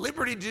 a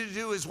liberty to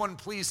do as one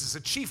pleases, a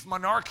chief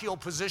monarchical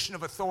position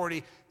of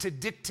authority to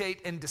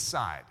dictate and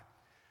decide.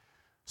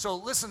 So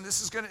listen,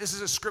 this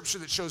is a scripture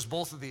that shows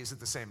both of these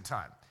at the same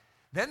time.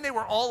 Then they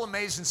were all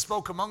amazed and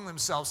spoke among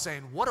themselves,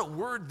 saying, what a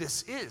word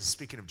this is,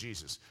 speaking of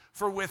Jesus.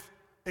 For with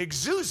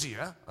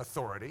exousia,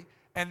 authority,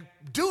 and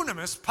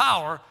dunamis,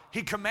 power,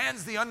 he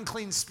commands the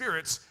unclean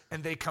spirits,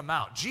 and they come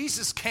out.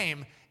 Jesus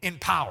came in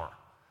power.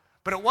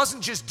 But it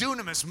wasn't just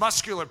dunamis,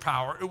 muscular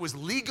power. It was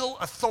legal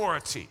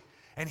authority.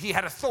 And he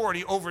had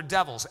authority over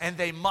devils, and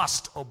they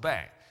must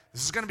obey.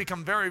 This is going to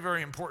become very,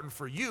 very important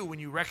for you when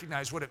you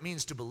recognize what it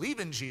means to believe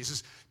in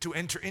Jesus, to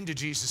enter into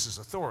Jesus'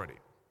 authority.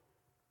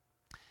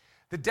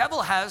 The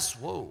devil has,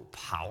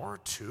 power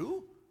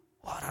too?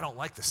 Well, I don't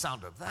like the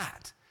sound of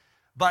that.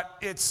 But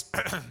it's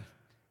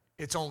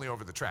only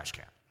over the trash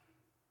can.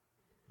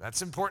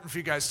 That's important for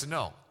you guys to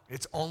know.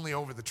 It's only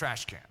over the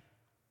trash can.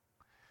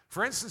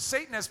 For instance,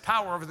 Satan has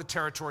power over the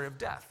territory of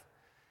death.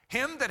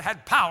 Him that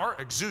had power,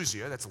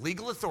 exousia, that's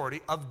legal authority,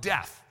 of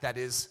death, that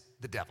is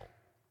the devil.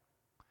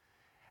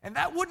 And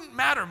that wouldn't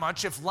matter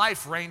much if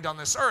life reigned on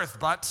this earth,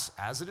 but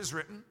as it is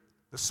written,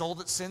 the soul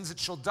that sins, it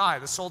shall die.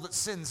 The soul that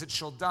sins, it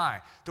shall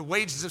die. The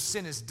wages of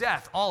sin is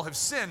death. All have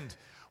sinned.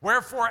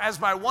 Wherefore, as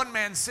by one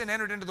man sin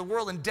entered into the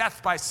world, and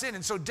death by sin,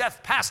 and so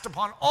death passed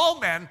upon all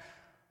men,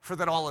 for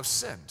that all have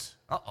sinned.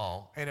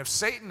 And if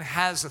Satan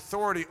has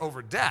authority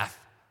over death,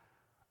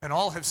 and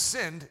all have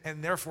sinned,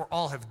 and therefore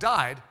all have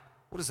died,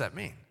 what does that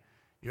mean?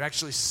 You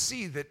actually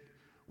see that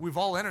we've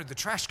all entered the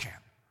trash can.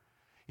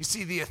 You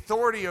see, the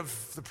authority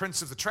of the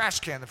prince of the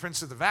trash can, the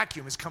prince of the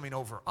vacuum, is coming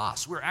over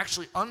us. We're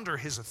actually under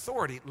his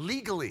authority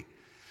legally,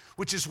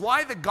 which is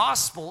why the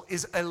gospel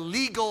is a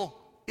legal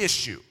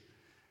issue.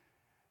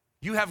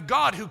 You have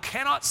God who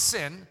cannot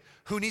sin,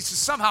 who needs to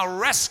somehow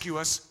rescue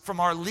us from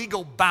our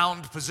legal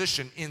bound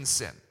position in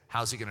sin.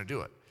 How's he going to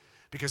do it?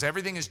 Because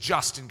everything is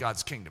just in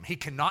God's kingdom. He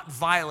cannot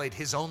violate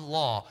his own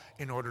law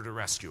in order to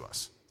rescue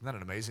us. Isn't that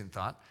an amazing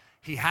thought?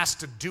 He has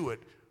to do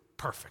it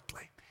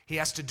perfectly. He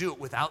has to do it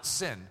without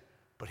sin,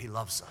 but he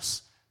loves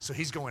us. So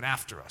he's going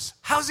after us.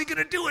 How's he going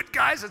to do it,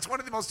 guys? It's one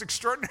of the most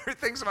extraordinary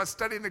things about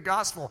studying the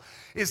gospel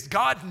is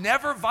God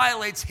never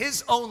violates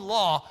his own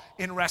law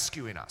in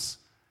rescuing us.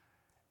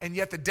 And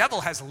yet the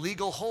devil has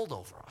legal hold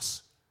over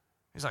us.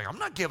 He's like, I'm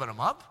not giving him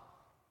up.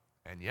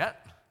 And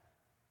yet,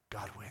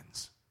 God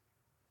wins.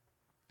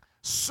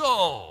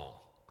 So,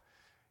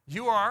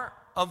 you are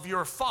of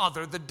your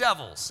father, the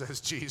devil,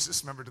 says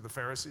Jesus, remember, to the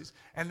Pharisees,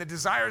 and the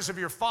desires of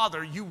your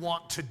father you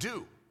want to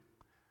do,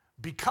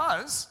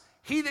 because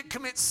he that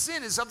commits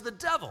sin is of the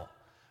devil,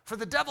 for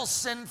the devil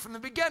sinned from the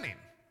beginning.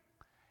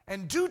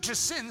 And due to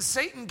sin,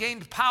 Satan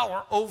gained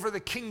power over the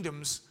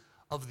kingdoms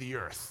of the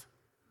earth.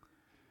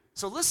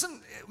 So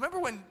listen, remember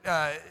when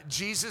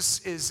Jesus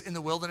is in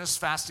the wilderness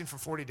fasting for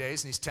 40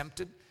 days and he's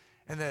tempted,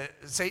 and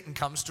Satan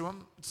comes to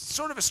him? It's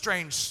sort of a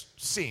strange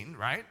scene,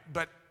 right?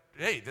 But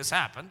hey, this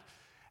happened.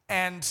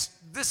 And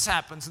this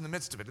happens in the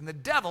midst of it. And the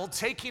devil,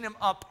 taking him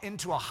up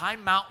into a high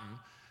mountain,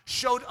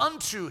 showed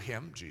unto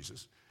him,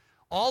 Jesus,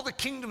 all the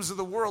kingdoms of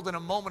the world in a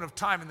moment of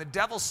time. And the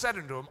devil said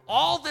unto him,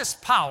 all this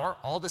power,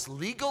 all this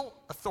legal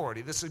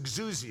authority, this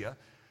exousia,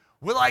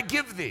 will I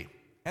give thee,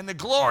 and the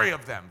glory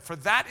of them, for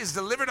that is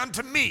delivered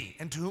unto me,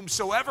 and to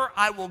whomsoever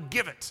I will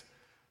give it.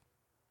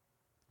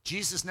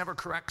 Jesus never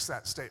corrects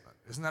that statement.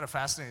 Isn't that a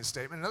fascinating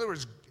statement? In other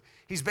words,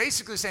 he's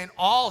basically saying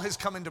all has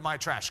come into my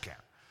trash can.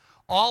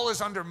 All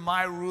is under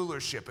my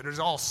rulership. It is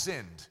all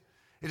sinned.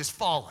 It is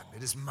fallen.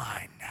 It is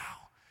mine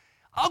now.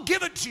 I'll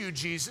give it to you,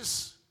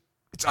 Jesus.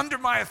 It's under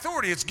my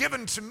authority. It's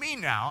given to me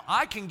now.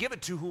 I can give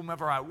it to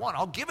whomever I want.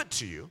 I'll give it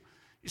to you. You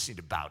just need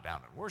to bow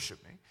down and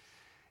worship me.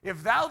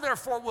 If thou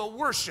therefore wilt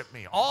worship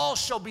me, all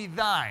shall be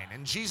thine.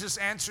 And Jesus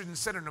answered and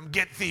said unto him,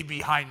 get thee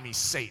behind me,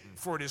 Satan,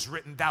 for it is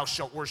written, thou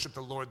shalt worship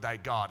the Lord thy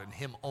God, and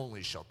him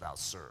only shalt thou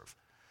serve.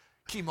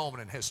 Key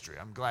moment in history.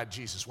 I'm glad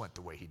Jesus went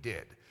the way he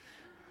did.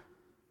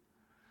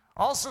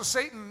 Also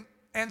Satan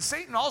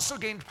also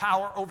gained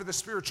power over the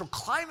spiritual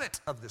climate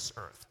of this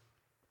earth.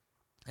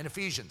 In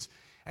Ephesians,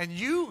 and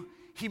you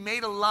he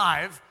made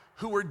alive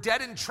who were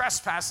dead in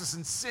trespasses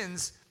and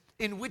sins,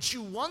 in which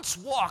you once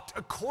walked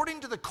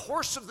according to the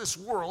course of this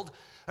world,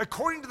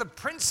 according to the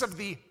prince of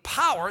the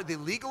power, the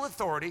legal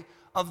authority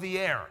of the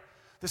air,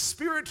 the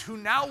spirit who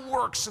now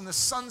works in the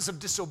sons of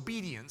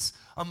disobedience,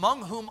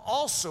 among whom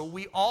also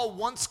we all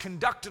once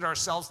conducted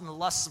ourselves in the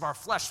lusts of our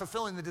flesh,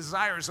 fulfilling the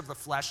desires of the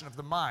flesh and of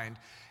the mind,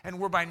 and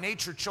were by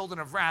nature children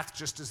of wrath,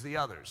 just as the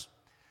others.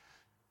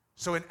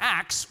 So in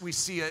Acts, we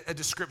see a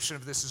description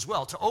of this as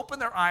well, to open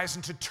their eyes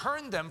and to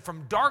turn them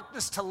from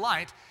darkness to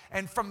light,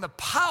 and from the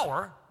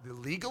power, the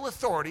legal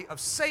authority of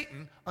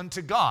Satan,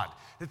 unto God,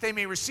 that they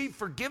may receive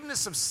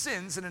forgiveness of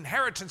sins and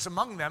inheritance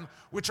among them,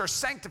 which are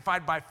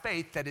sanctified by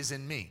faith that is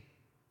in me.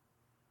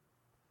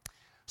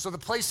 So the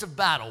place of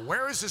battle,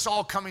 where is this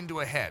all coming to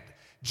a head?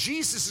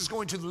 Jesus is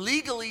going to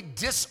legally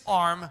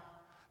disarm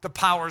the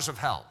powers of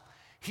hell.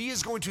 He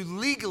is going to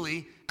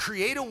legally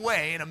create a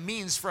way and a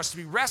means for us to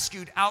be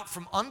rescued out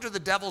from under the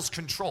devil's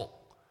control.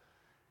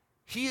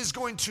 He is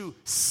going to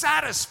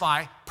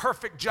satisfy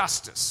perfect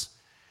justice.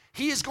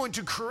 He is going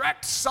to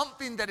correct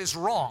something that is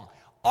wrong.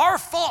 Our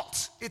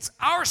fault, it's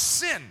our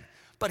sin,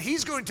 but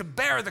he's going to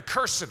bear the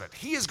curse of it.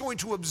 He is going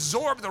to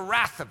absorb the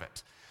wrath of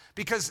it,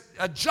 because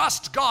a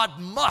just God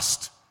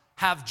must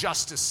have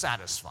justice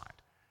satisfied.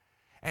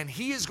 And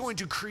he is going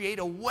to create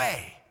a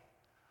way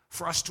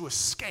for us to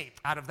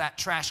escape out of that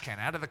trash can,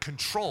 out of the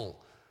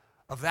control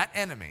of that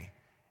enemy,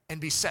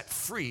 and be set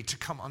free to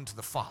come unto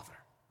the Father.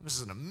 This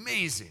is an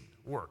amazing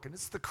work, and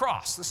it's the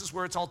cross. This is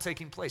where it's all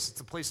taking place. It's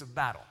the place of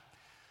battle.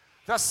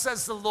 Thus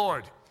says the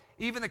Lord,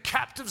 even the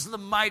captives of the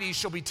mighty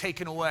shall be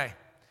taken away,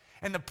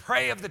 and the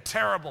prey of the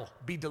terrible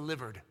be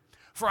delivered.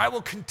 For I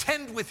will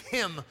contend with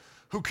him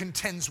who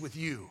contends with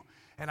you,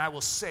 and I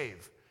will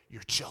save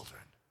your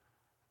children.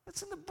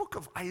 That's in the book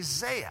of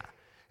Isaiah.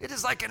 It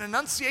is like an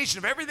enunciation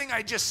of everything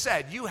I just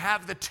said. You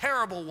have the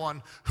terrible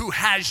one who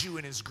has you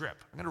in his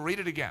grip. I'm going to read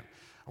it again.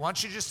 I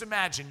want you to just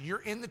imagine you're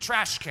in the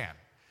trash can.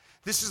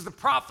 This is the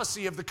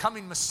prophecy of the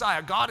coming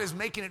Messiah. God is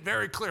making it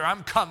very clear.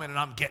 I'm coming and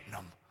I'm getting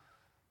them.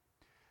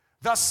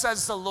 Thus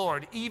says the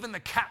Lord, even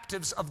the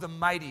captives of the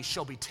mighty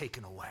shall be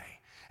taken away,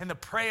 and the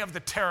prey of the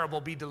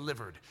terrible be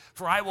delivered.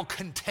 For I will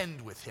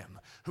contend with him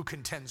who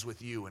contends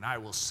with you, and I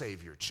will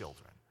save your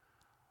children.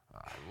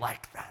 I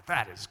like that.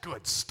 That is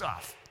good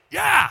stuff.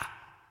 Yeah!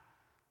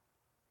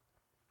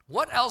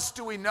 What else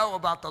do we know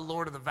about the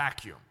Lord of the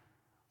vacuum?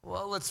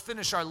 Well, let's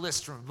finish our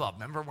list from above.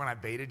 Remember when I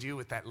baited you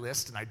with that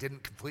list and I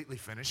didn't completely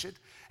finish it?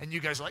 And you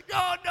guys were like,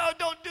 no,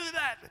 don't do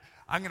that.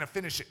 I'm going to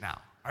finish it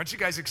now. Aren't you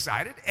guys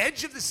excited?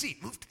 Edge of the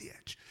seat. Move to the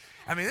edge.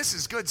 I mean, this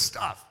is good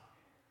stuff.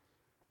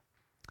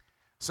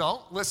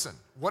 So, listen.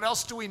 What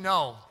else do we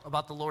know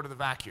about the Lord of the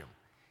vacuum?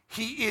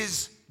 He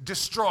is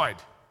destroyed.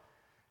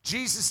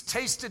 Jesus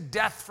tasted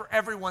death for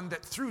everyone,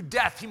 that through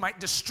death he might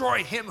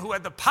destroy him who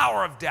had the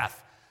power of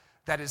death.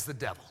 That is the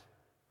devil.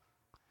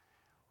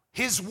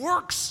 His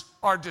works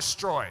are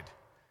destroyed.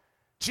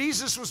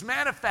 Jesus was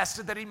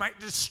manifested that he might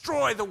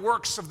destroy the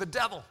works of the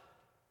devil.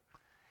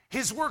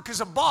 His work is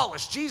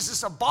abolished.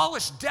 Jesus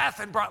abolished death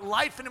and brought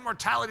life and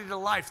immortality to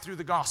life through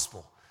the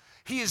gospel.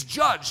 He is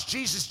judged.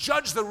 Jesus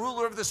judged the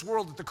ruler of this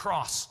world at the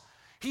cross.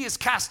 He is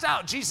cast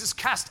out. Jesus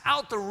cast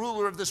out the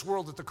ruler of this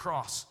world at the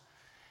cross.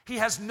 He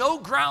has no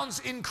grounds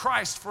in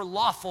Christ for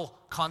lawful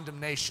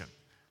condemnation.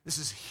 This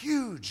is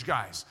huge,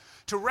 guys.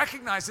 To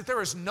recognize that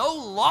there is no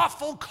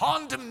lawful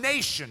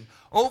condemnation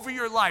over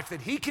your life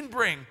that he can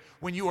bring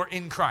when you are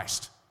in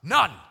Christ.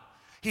 None.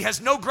 He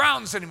has no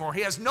grounds anymore.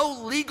 He has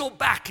no legal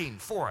backing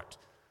for it.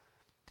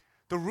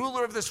 The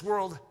ruler of this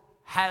world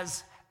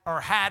has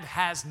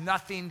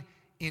nothing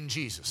in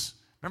Jesus.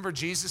 Remember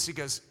Jesus? He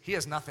goes, he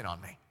has nothing on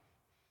me.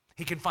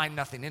 He can find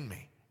nothing in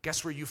me.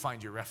 Guess where you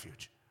find your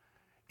refuge?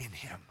 In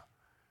him.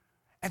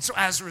 And so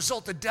as a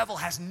result, the devil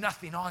has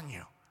nothing on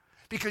you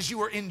because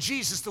you are in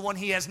Jesus, the one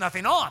he has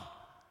nothing on.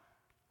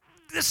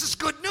 This is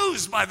good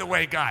news, by the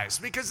way, guys,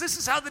 because this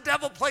is how the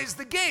devil plays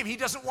the game. He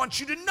doesn't want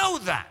you to know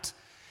that.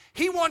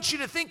 He wants you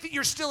to think that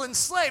you're still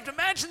enslaved.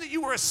 Imagine that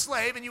you were a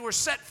slave and you were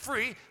set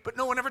free, but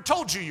no one ever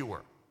told you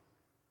were.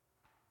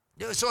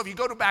 So if you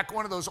go to back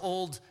one of those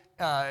old,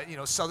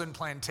 southern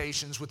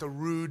plantations with a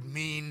rude,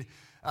 mean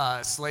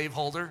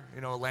slaveholder,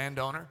 a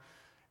landowner,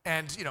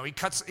 and,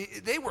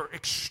 they were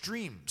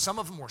extreme. Some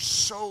of them were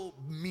so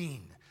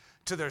mean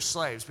to their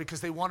slaves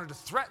because they wanted to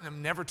threaten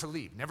them never to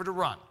leave, never to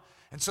run.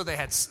 And so they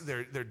had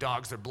their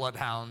dogs, their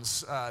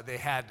bloodhounds. They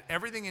had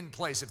everything in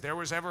place. If there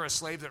was ever a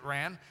slave that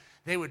ran,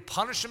 they would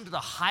punish him to the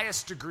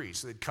highest degree.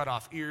 So they'd cut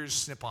off ears,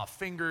 snip off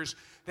fingers.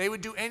 They would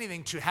do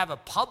anything to have a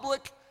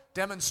public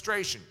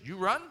demonstration. You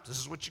run, this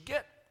is what you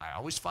get. I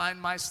always find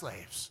my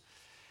slaves.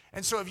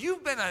 And so if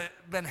you've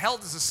been held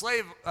as a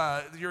slave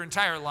your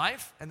entire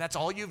life, and that's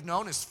all you've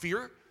known is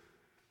fear,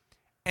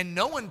 and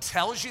no one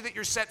tells you that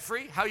you're set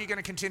free, how are you going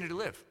to continue to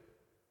live?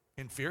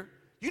 In fear?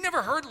 You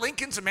never heard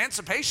Lincoln's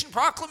Emancipation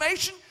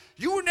Proclamation?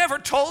 You were never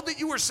told that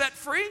you were set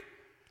free?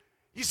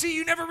 You see,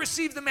 you never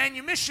received the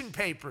manumission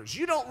papers.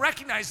 You don't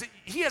recognize that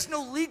he has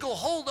no legal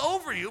hold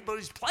over you, but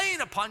he's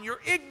playing upon your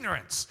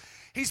ignorance.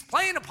 He's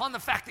playing upon the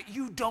fact that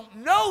you don't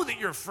know that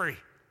you're free.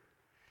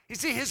 You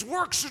see, his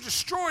works are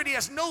destroyed. He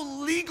has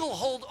no legal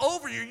hold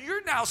over you.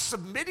 You're now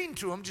submitting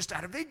to him just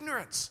out of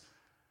ignorance.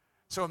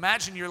 So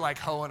imagine you're like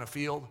hoeing a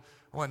field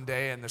one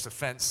day and there's a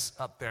fence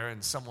up there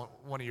and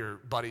one of your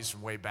buddies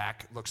from way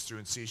back looks through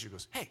and sees you and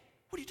goes, "Hey,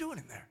 what are you doing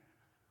in there?"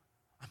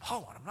 "I'm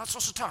hoeing. I'm not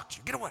supposed to talk to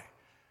you. Get away."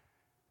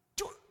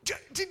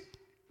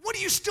 What are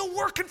you still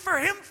working for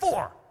him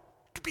for?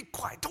 Be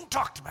quiet. Don't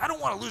talk to me. I don't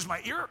want to lose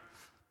my ear.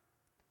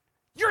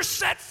 You're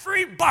set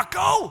free,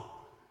 bucko.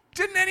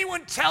 Didn't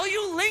anyone tell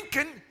you?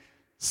 Lincoln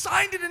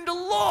signed it into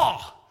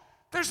law.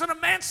 There's an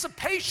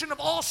emancipation of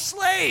all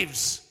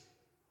slaves.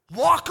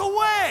 Walk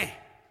away.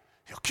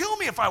 He'll kill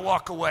me if I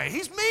walk away.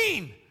 He's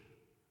mean.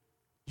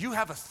 You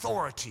have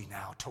authority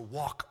now to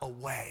walk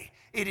away.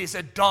 It is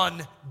a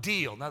done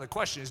deal. Now the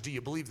question is, do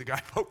you believe the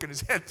guy poking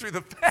his head through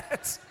the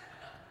fence?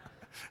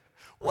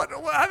 I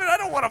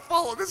don't want to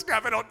follow this guy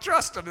if I don't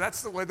trust him.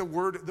 That's the way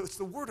it's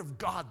the word of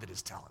God that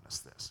is telling us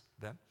this.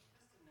 Ben?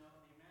 Just to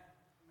note, the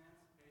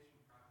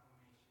Emancipation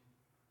Proclamation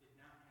did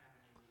not have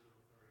any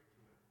legal authority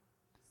to it.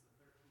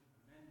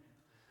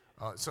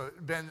 It's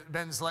the 13th Amendment. So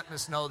Ben's letting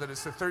us know that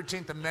it's the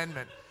 13th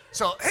Amendment.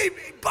 So, hey,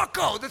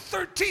 bucko, the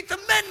 13th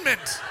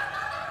Amendment.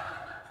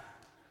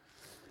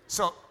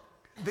 So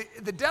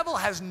the devil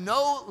has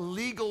no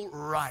legal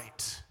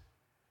right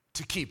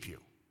to keep you.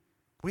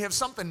 We have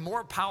something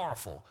more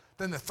powerful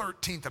than the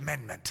 13th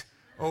Amendment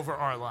over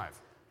our life.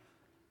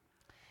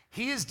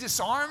 He is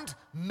disarmed,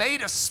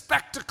 made a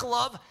spectacle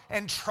of,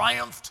 and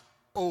triumphed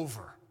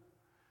over.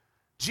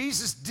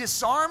 Jesus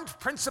disarmed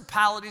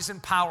principalities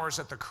and powers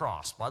at the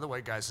cross. By the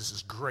way, guys, this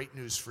is great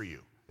news for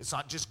you. It's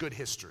not just good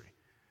history.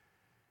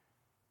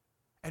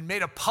 And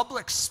made a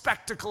public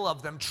spectacle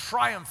of them,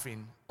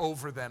 triumphing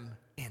over them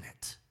in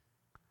it.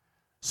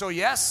 So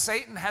yes,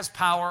 Satan has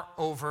power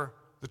over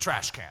the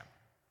trash can.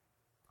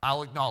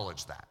 I'll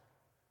acknowledge that.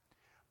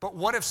 But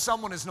what if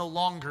someone is no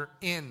longer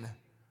in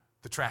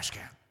the trash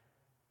can?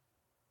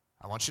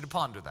 I want you to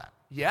ponder that.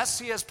 Yes,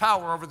 he has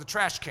power over the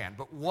trash can,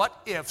 but what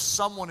if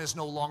someone is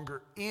no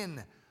longer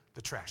in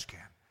the trash can?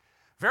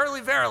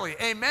 Verily, verily,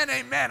 amen,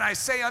 amen, I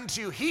say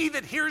unto you, he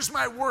that hears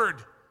my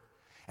word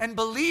and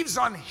believes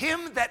on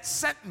him that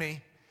sent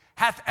me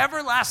hath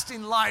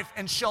everlasting life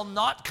and shall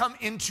not come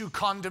into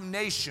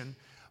condemnation,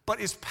 but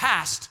is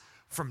passed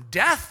from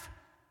death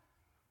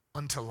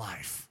unto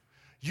life.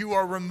 You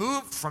are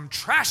removed from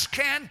trash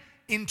can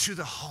into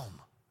the home.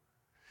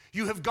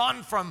 You have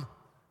gone from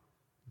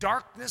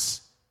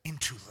darkness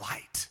into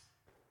light.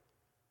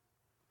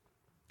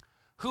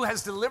 Who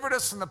has delivered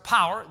us from the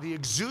power, the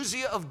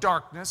exousia of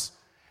darkness,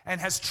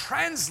 and has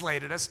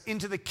translated us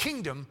into the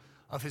kingdom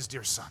of his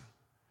dear Son.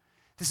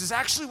 This is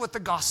actually what the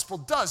gospel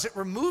does. It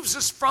removes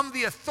us from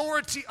the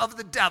authority of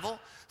the devil,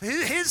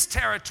 his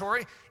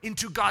territory,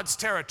 into God's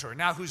territory.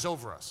 Now who's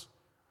over us?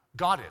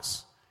 God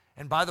is.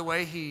 And by the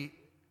way, he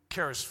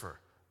cares for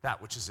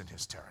that which is in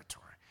his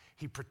territory.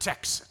 He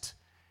protects it.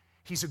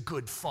 He's a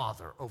good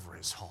father over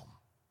his home.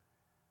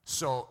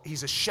 So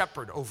he's a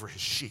shepherd over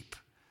his sheep.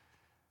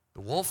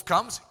 The wolf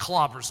comes,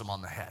 clobbers him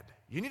on the head.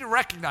 You need to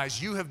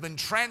recognize you have been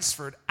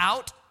transferred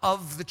out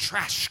of the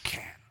trash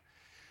can.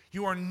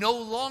 You are no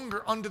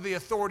longer under the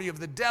authority of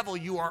the devil.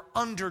 You are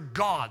under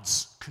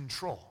God's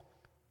control.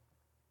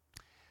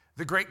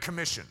 The Great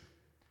Commission.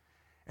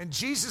 And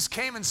Jesus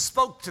came and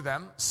spoke to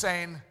them,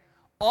 saying,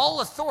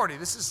 all authority,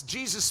 this is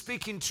Jesus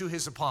speaking to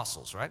his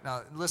apostles, right?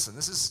 Now, listen,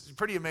 this is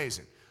pretty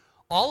amazing.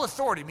 All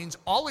authority means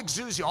all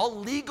exousia, all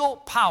legal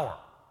power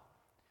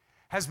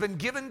has been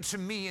given to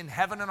me in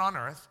heaven and on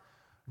earth.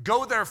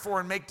 Go therefore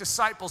and make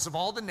disciples of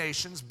all the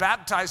nations,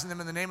 baptizing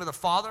them in the name of the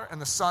Father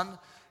and the Son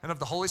and of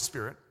the Holy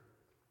Spirit,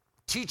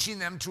 teaching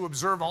them to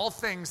observe all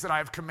things that I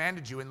have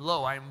commanded you. And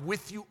lo, I am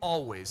with you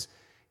always,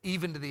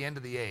 even to the end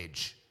of the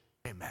age.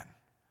 Amen.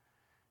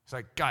 It's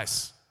like,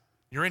 guys,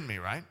 you're in me,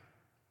 right?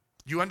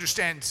 You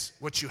understand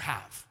what you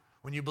have.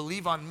 When you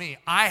believe on me,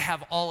 I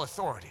have all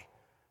authority.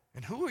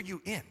 And who are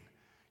you in?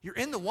 You're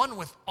in the one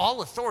with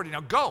all authority.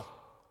 Now go,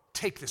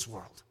 take this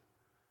world.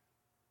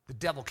 The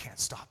devil can't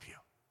stop you.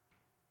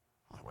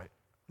 Oh, wait.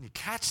 When you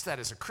catch that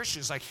as a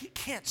Christian, it's like, he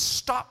can't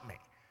stop me.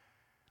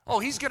 Oh,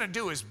 he's going to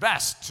do his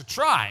best to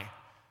try.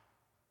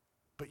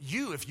 But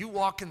you, if you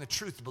walk in the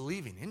truth,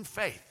 believing in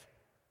faith,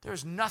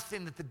 there's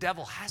nothing that the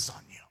devil has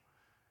on you.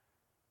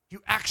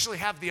 You actually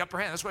have the upper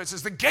hand. That's why it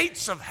says, the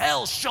gates of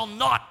hell shall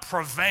not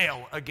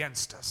prevail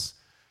against us.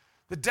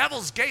 The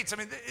devil's gates, I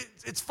mean,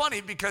 it's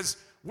funny because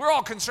we're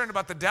all concerned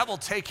about the devil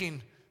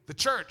taking the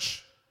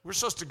church. We're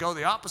supposed to go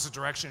the opposite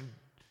direction,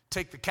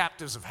 take the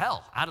captives of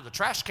hell out of the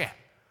trash can.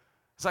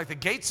 It's like the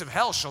gates of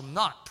hell shall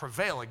not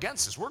prevail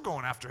against us. We're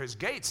going after his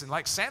gates, and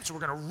like Samson,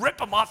 we're going to rip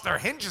them off their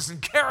hinges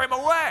and carry them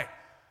away.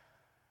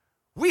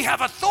 We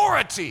have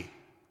authority,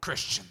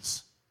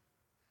 Christians.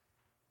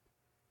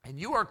 And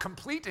you are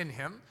complete in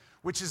him,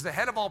 which is the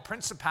head of all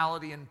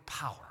principality and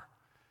power.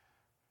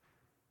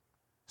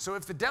 So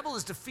if the devil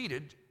is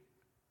defeated,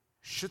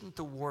 shouldn't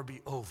the war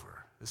be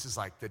over? This is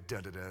like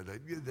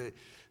the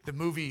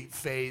movie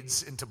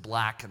fades into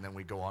black, and then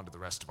we go on to the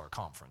rest of our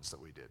conference that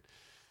we did.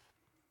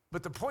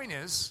 But the point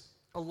is,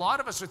 a lot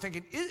of us are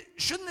thinking,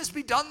 shouldn't this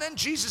be done then?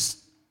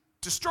 Jesus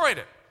destroyed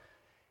it.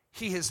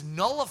 He has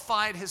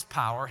nullified his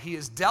power. He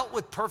has dealt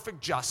with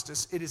perfect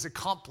justice. It is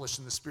accomplished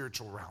in the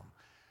spiritual realm.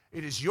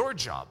 It is your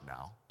job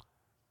now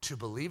to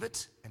believe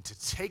it and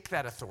to take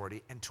that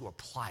authority and to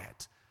apply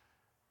it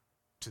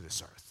to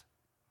this earth.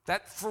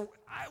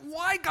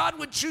 Why God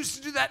would choose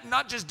to do that and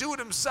not just do it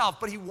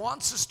himself, but he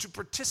wants us to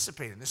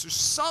participate in this. There's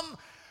some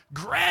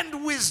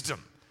grand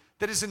wisdom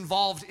that is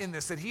involved in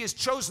this, that he has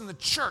chosen the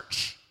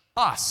church,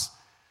 us,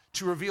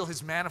 to reveal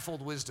his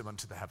manifold wisdom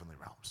unto the heavenly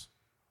realms.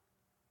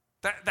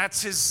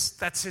 That's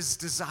his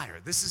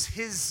desire. This is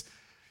his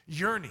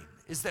yearning,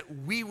 is that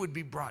we would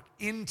be brought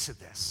into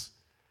this.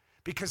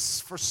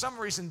 Because for some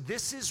reason,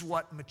 this is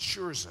what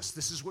matures us.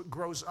 This is what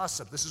grows us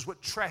up. This is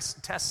what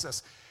tests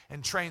us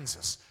and trains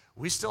us.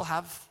 We still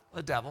have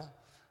a devil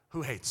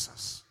who hates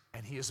us,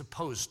 and he is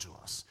opposed to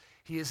us.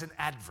 He is an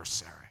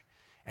adversary,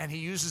 and he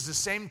uses the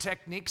same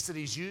techniques that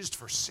he's used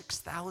for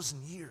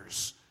 6,000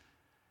 years.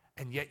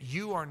 And yet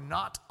you are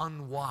not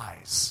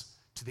unwise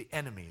to the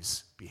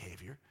enemy's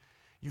behavior.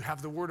 You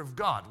have the Word of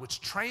God,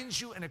 which trains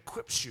you and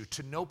equips you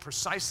to know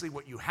precisely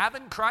what you have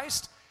in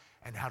Christ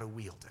and how to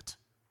wield it.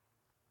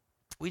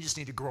 We just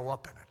need to grow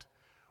up in it.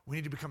 We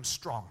need to become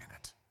strong in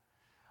it.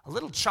 A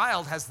little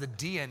child has the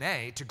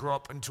DNA to grow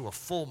up into a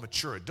full,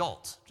 mature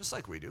adult, just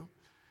like we do.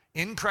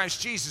 In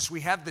Christ Jesus,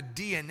 we have the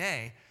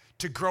DNA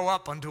to grow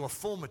up unto a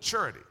full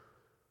maturity.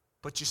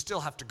 But you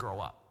still have to grow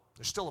up.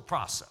 There's still a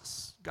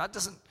process. God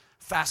doesn't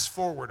fast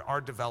forward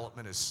our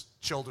development as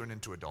children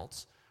into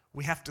adults.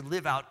 We have to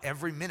live out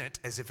every minute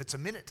as if it's a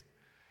minute.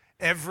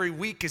 Every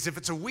week as if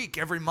it's a week.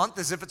 Every month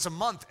as if it's a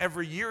month.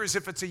 Every year as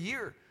if it's a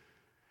year.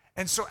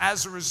 And so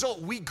as a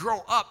result, we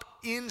grow up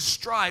in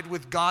stride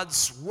with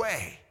God's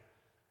way,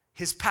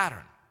 his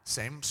pattern.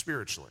 Same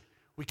spiritually.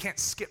 We can't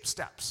skip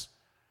steps.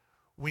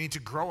 We need to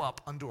grow up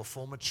unto a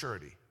full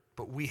maturity.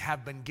 But we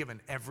have been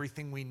given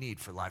everything we need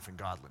for life and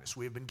godliness.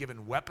 We have been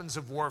given weapons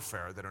of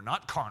warfare that are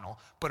not carnal,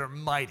 but are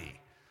mighty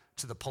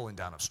to the pulling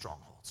down of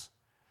strongholds.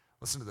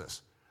 Listen to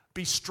this.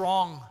 Be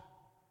strong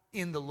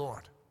in the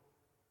Lord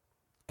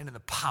and in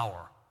the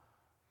power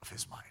of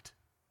his might.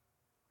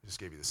 I just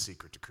gave you the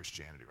secret to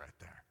Christianity right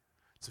there.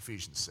 It's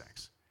Ephesians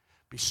 6.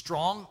 Be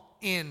strong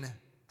in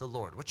the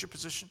Lord. What's your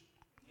position?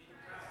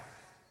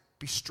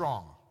 Be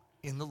strong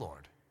in the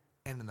Lord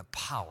and in the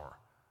power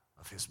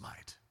of his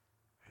might.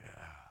 Yeah,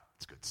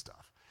 that's good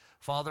stuff.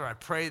 Father, I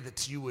pray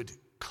that you would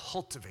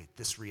cultivate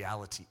this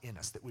reality in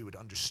us, that we would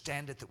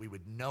understand it, that we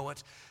would know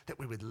it, that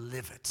we would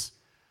live it.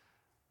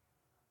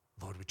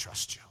 Lord, we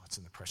trust you. It's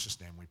in the precious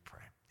name we pray.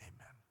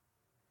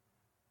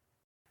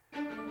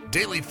 Amen.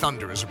 Daily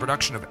Thunder is a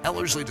production of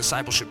Ellerslie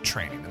Discipleship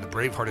Training and the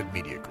Bravehearted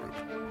Media Group.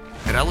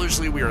 At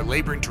Ellerslie, we are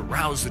laboring to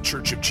rouse the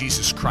Church of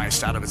Jesus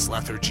Christ out of its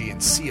lethargy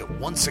and see it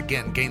once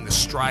again gain the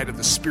stride of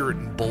the Spirit,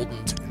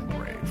 emboldened and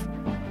brave.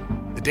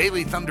 The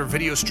Daily Thunder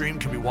video stream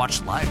can be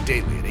watched live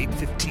daily at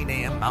 8:15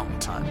 a.m. Mountain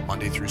Time,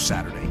 Monday through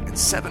Saturday, and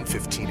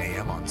 7:15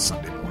 a.m. on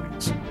Sunday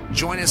mornings.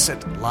 Join us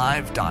at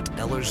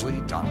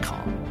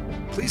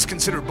live.ellerslie.com. Please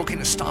consider booking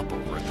a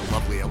stopover at the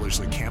lovely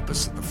Ellerslie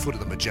campus at the foot of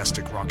the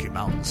majestic Rocky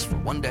Mountains for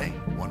 1 day,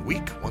 1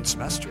 week, 1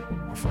 semester,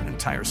 or for an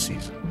entire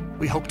season.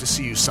 We hope to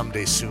see you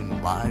someday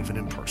soon live and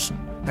in person.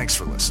 Thanks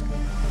for listening.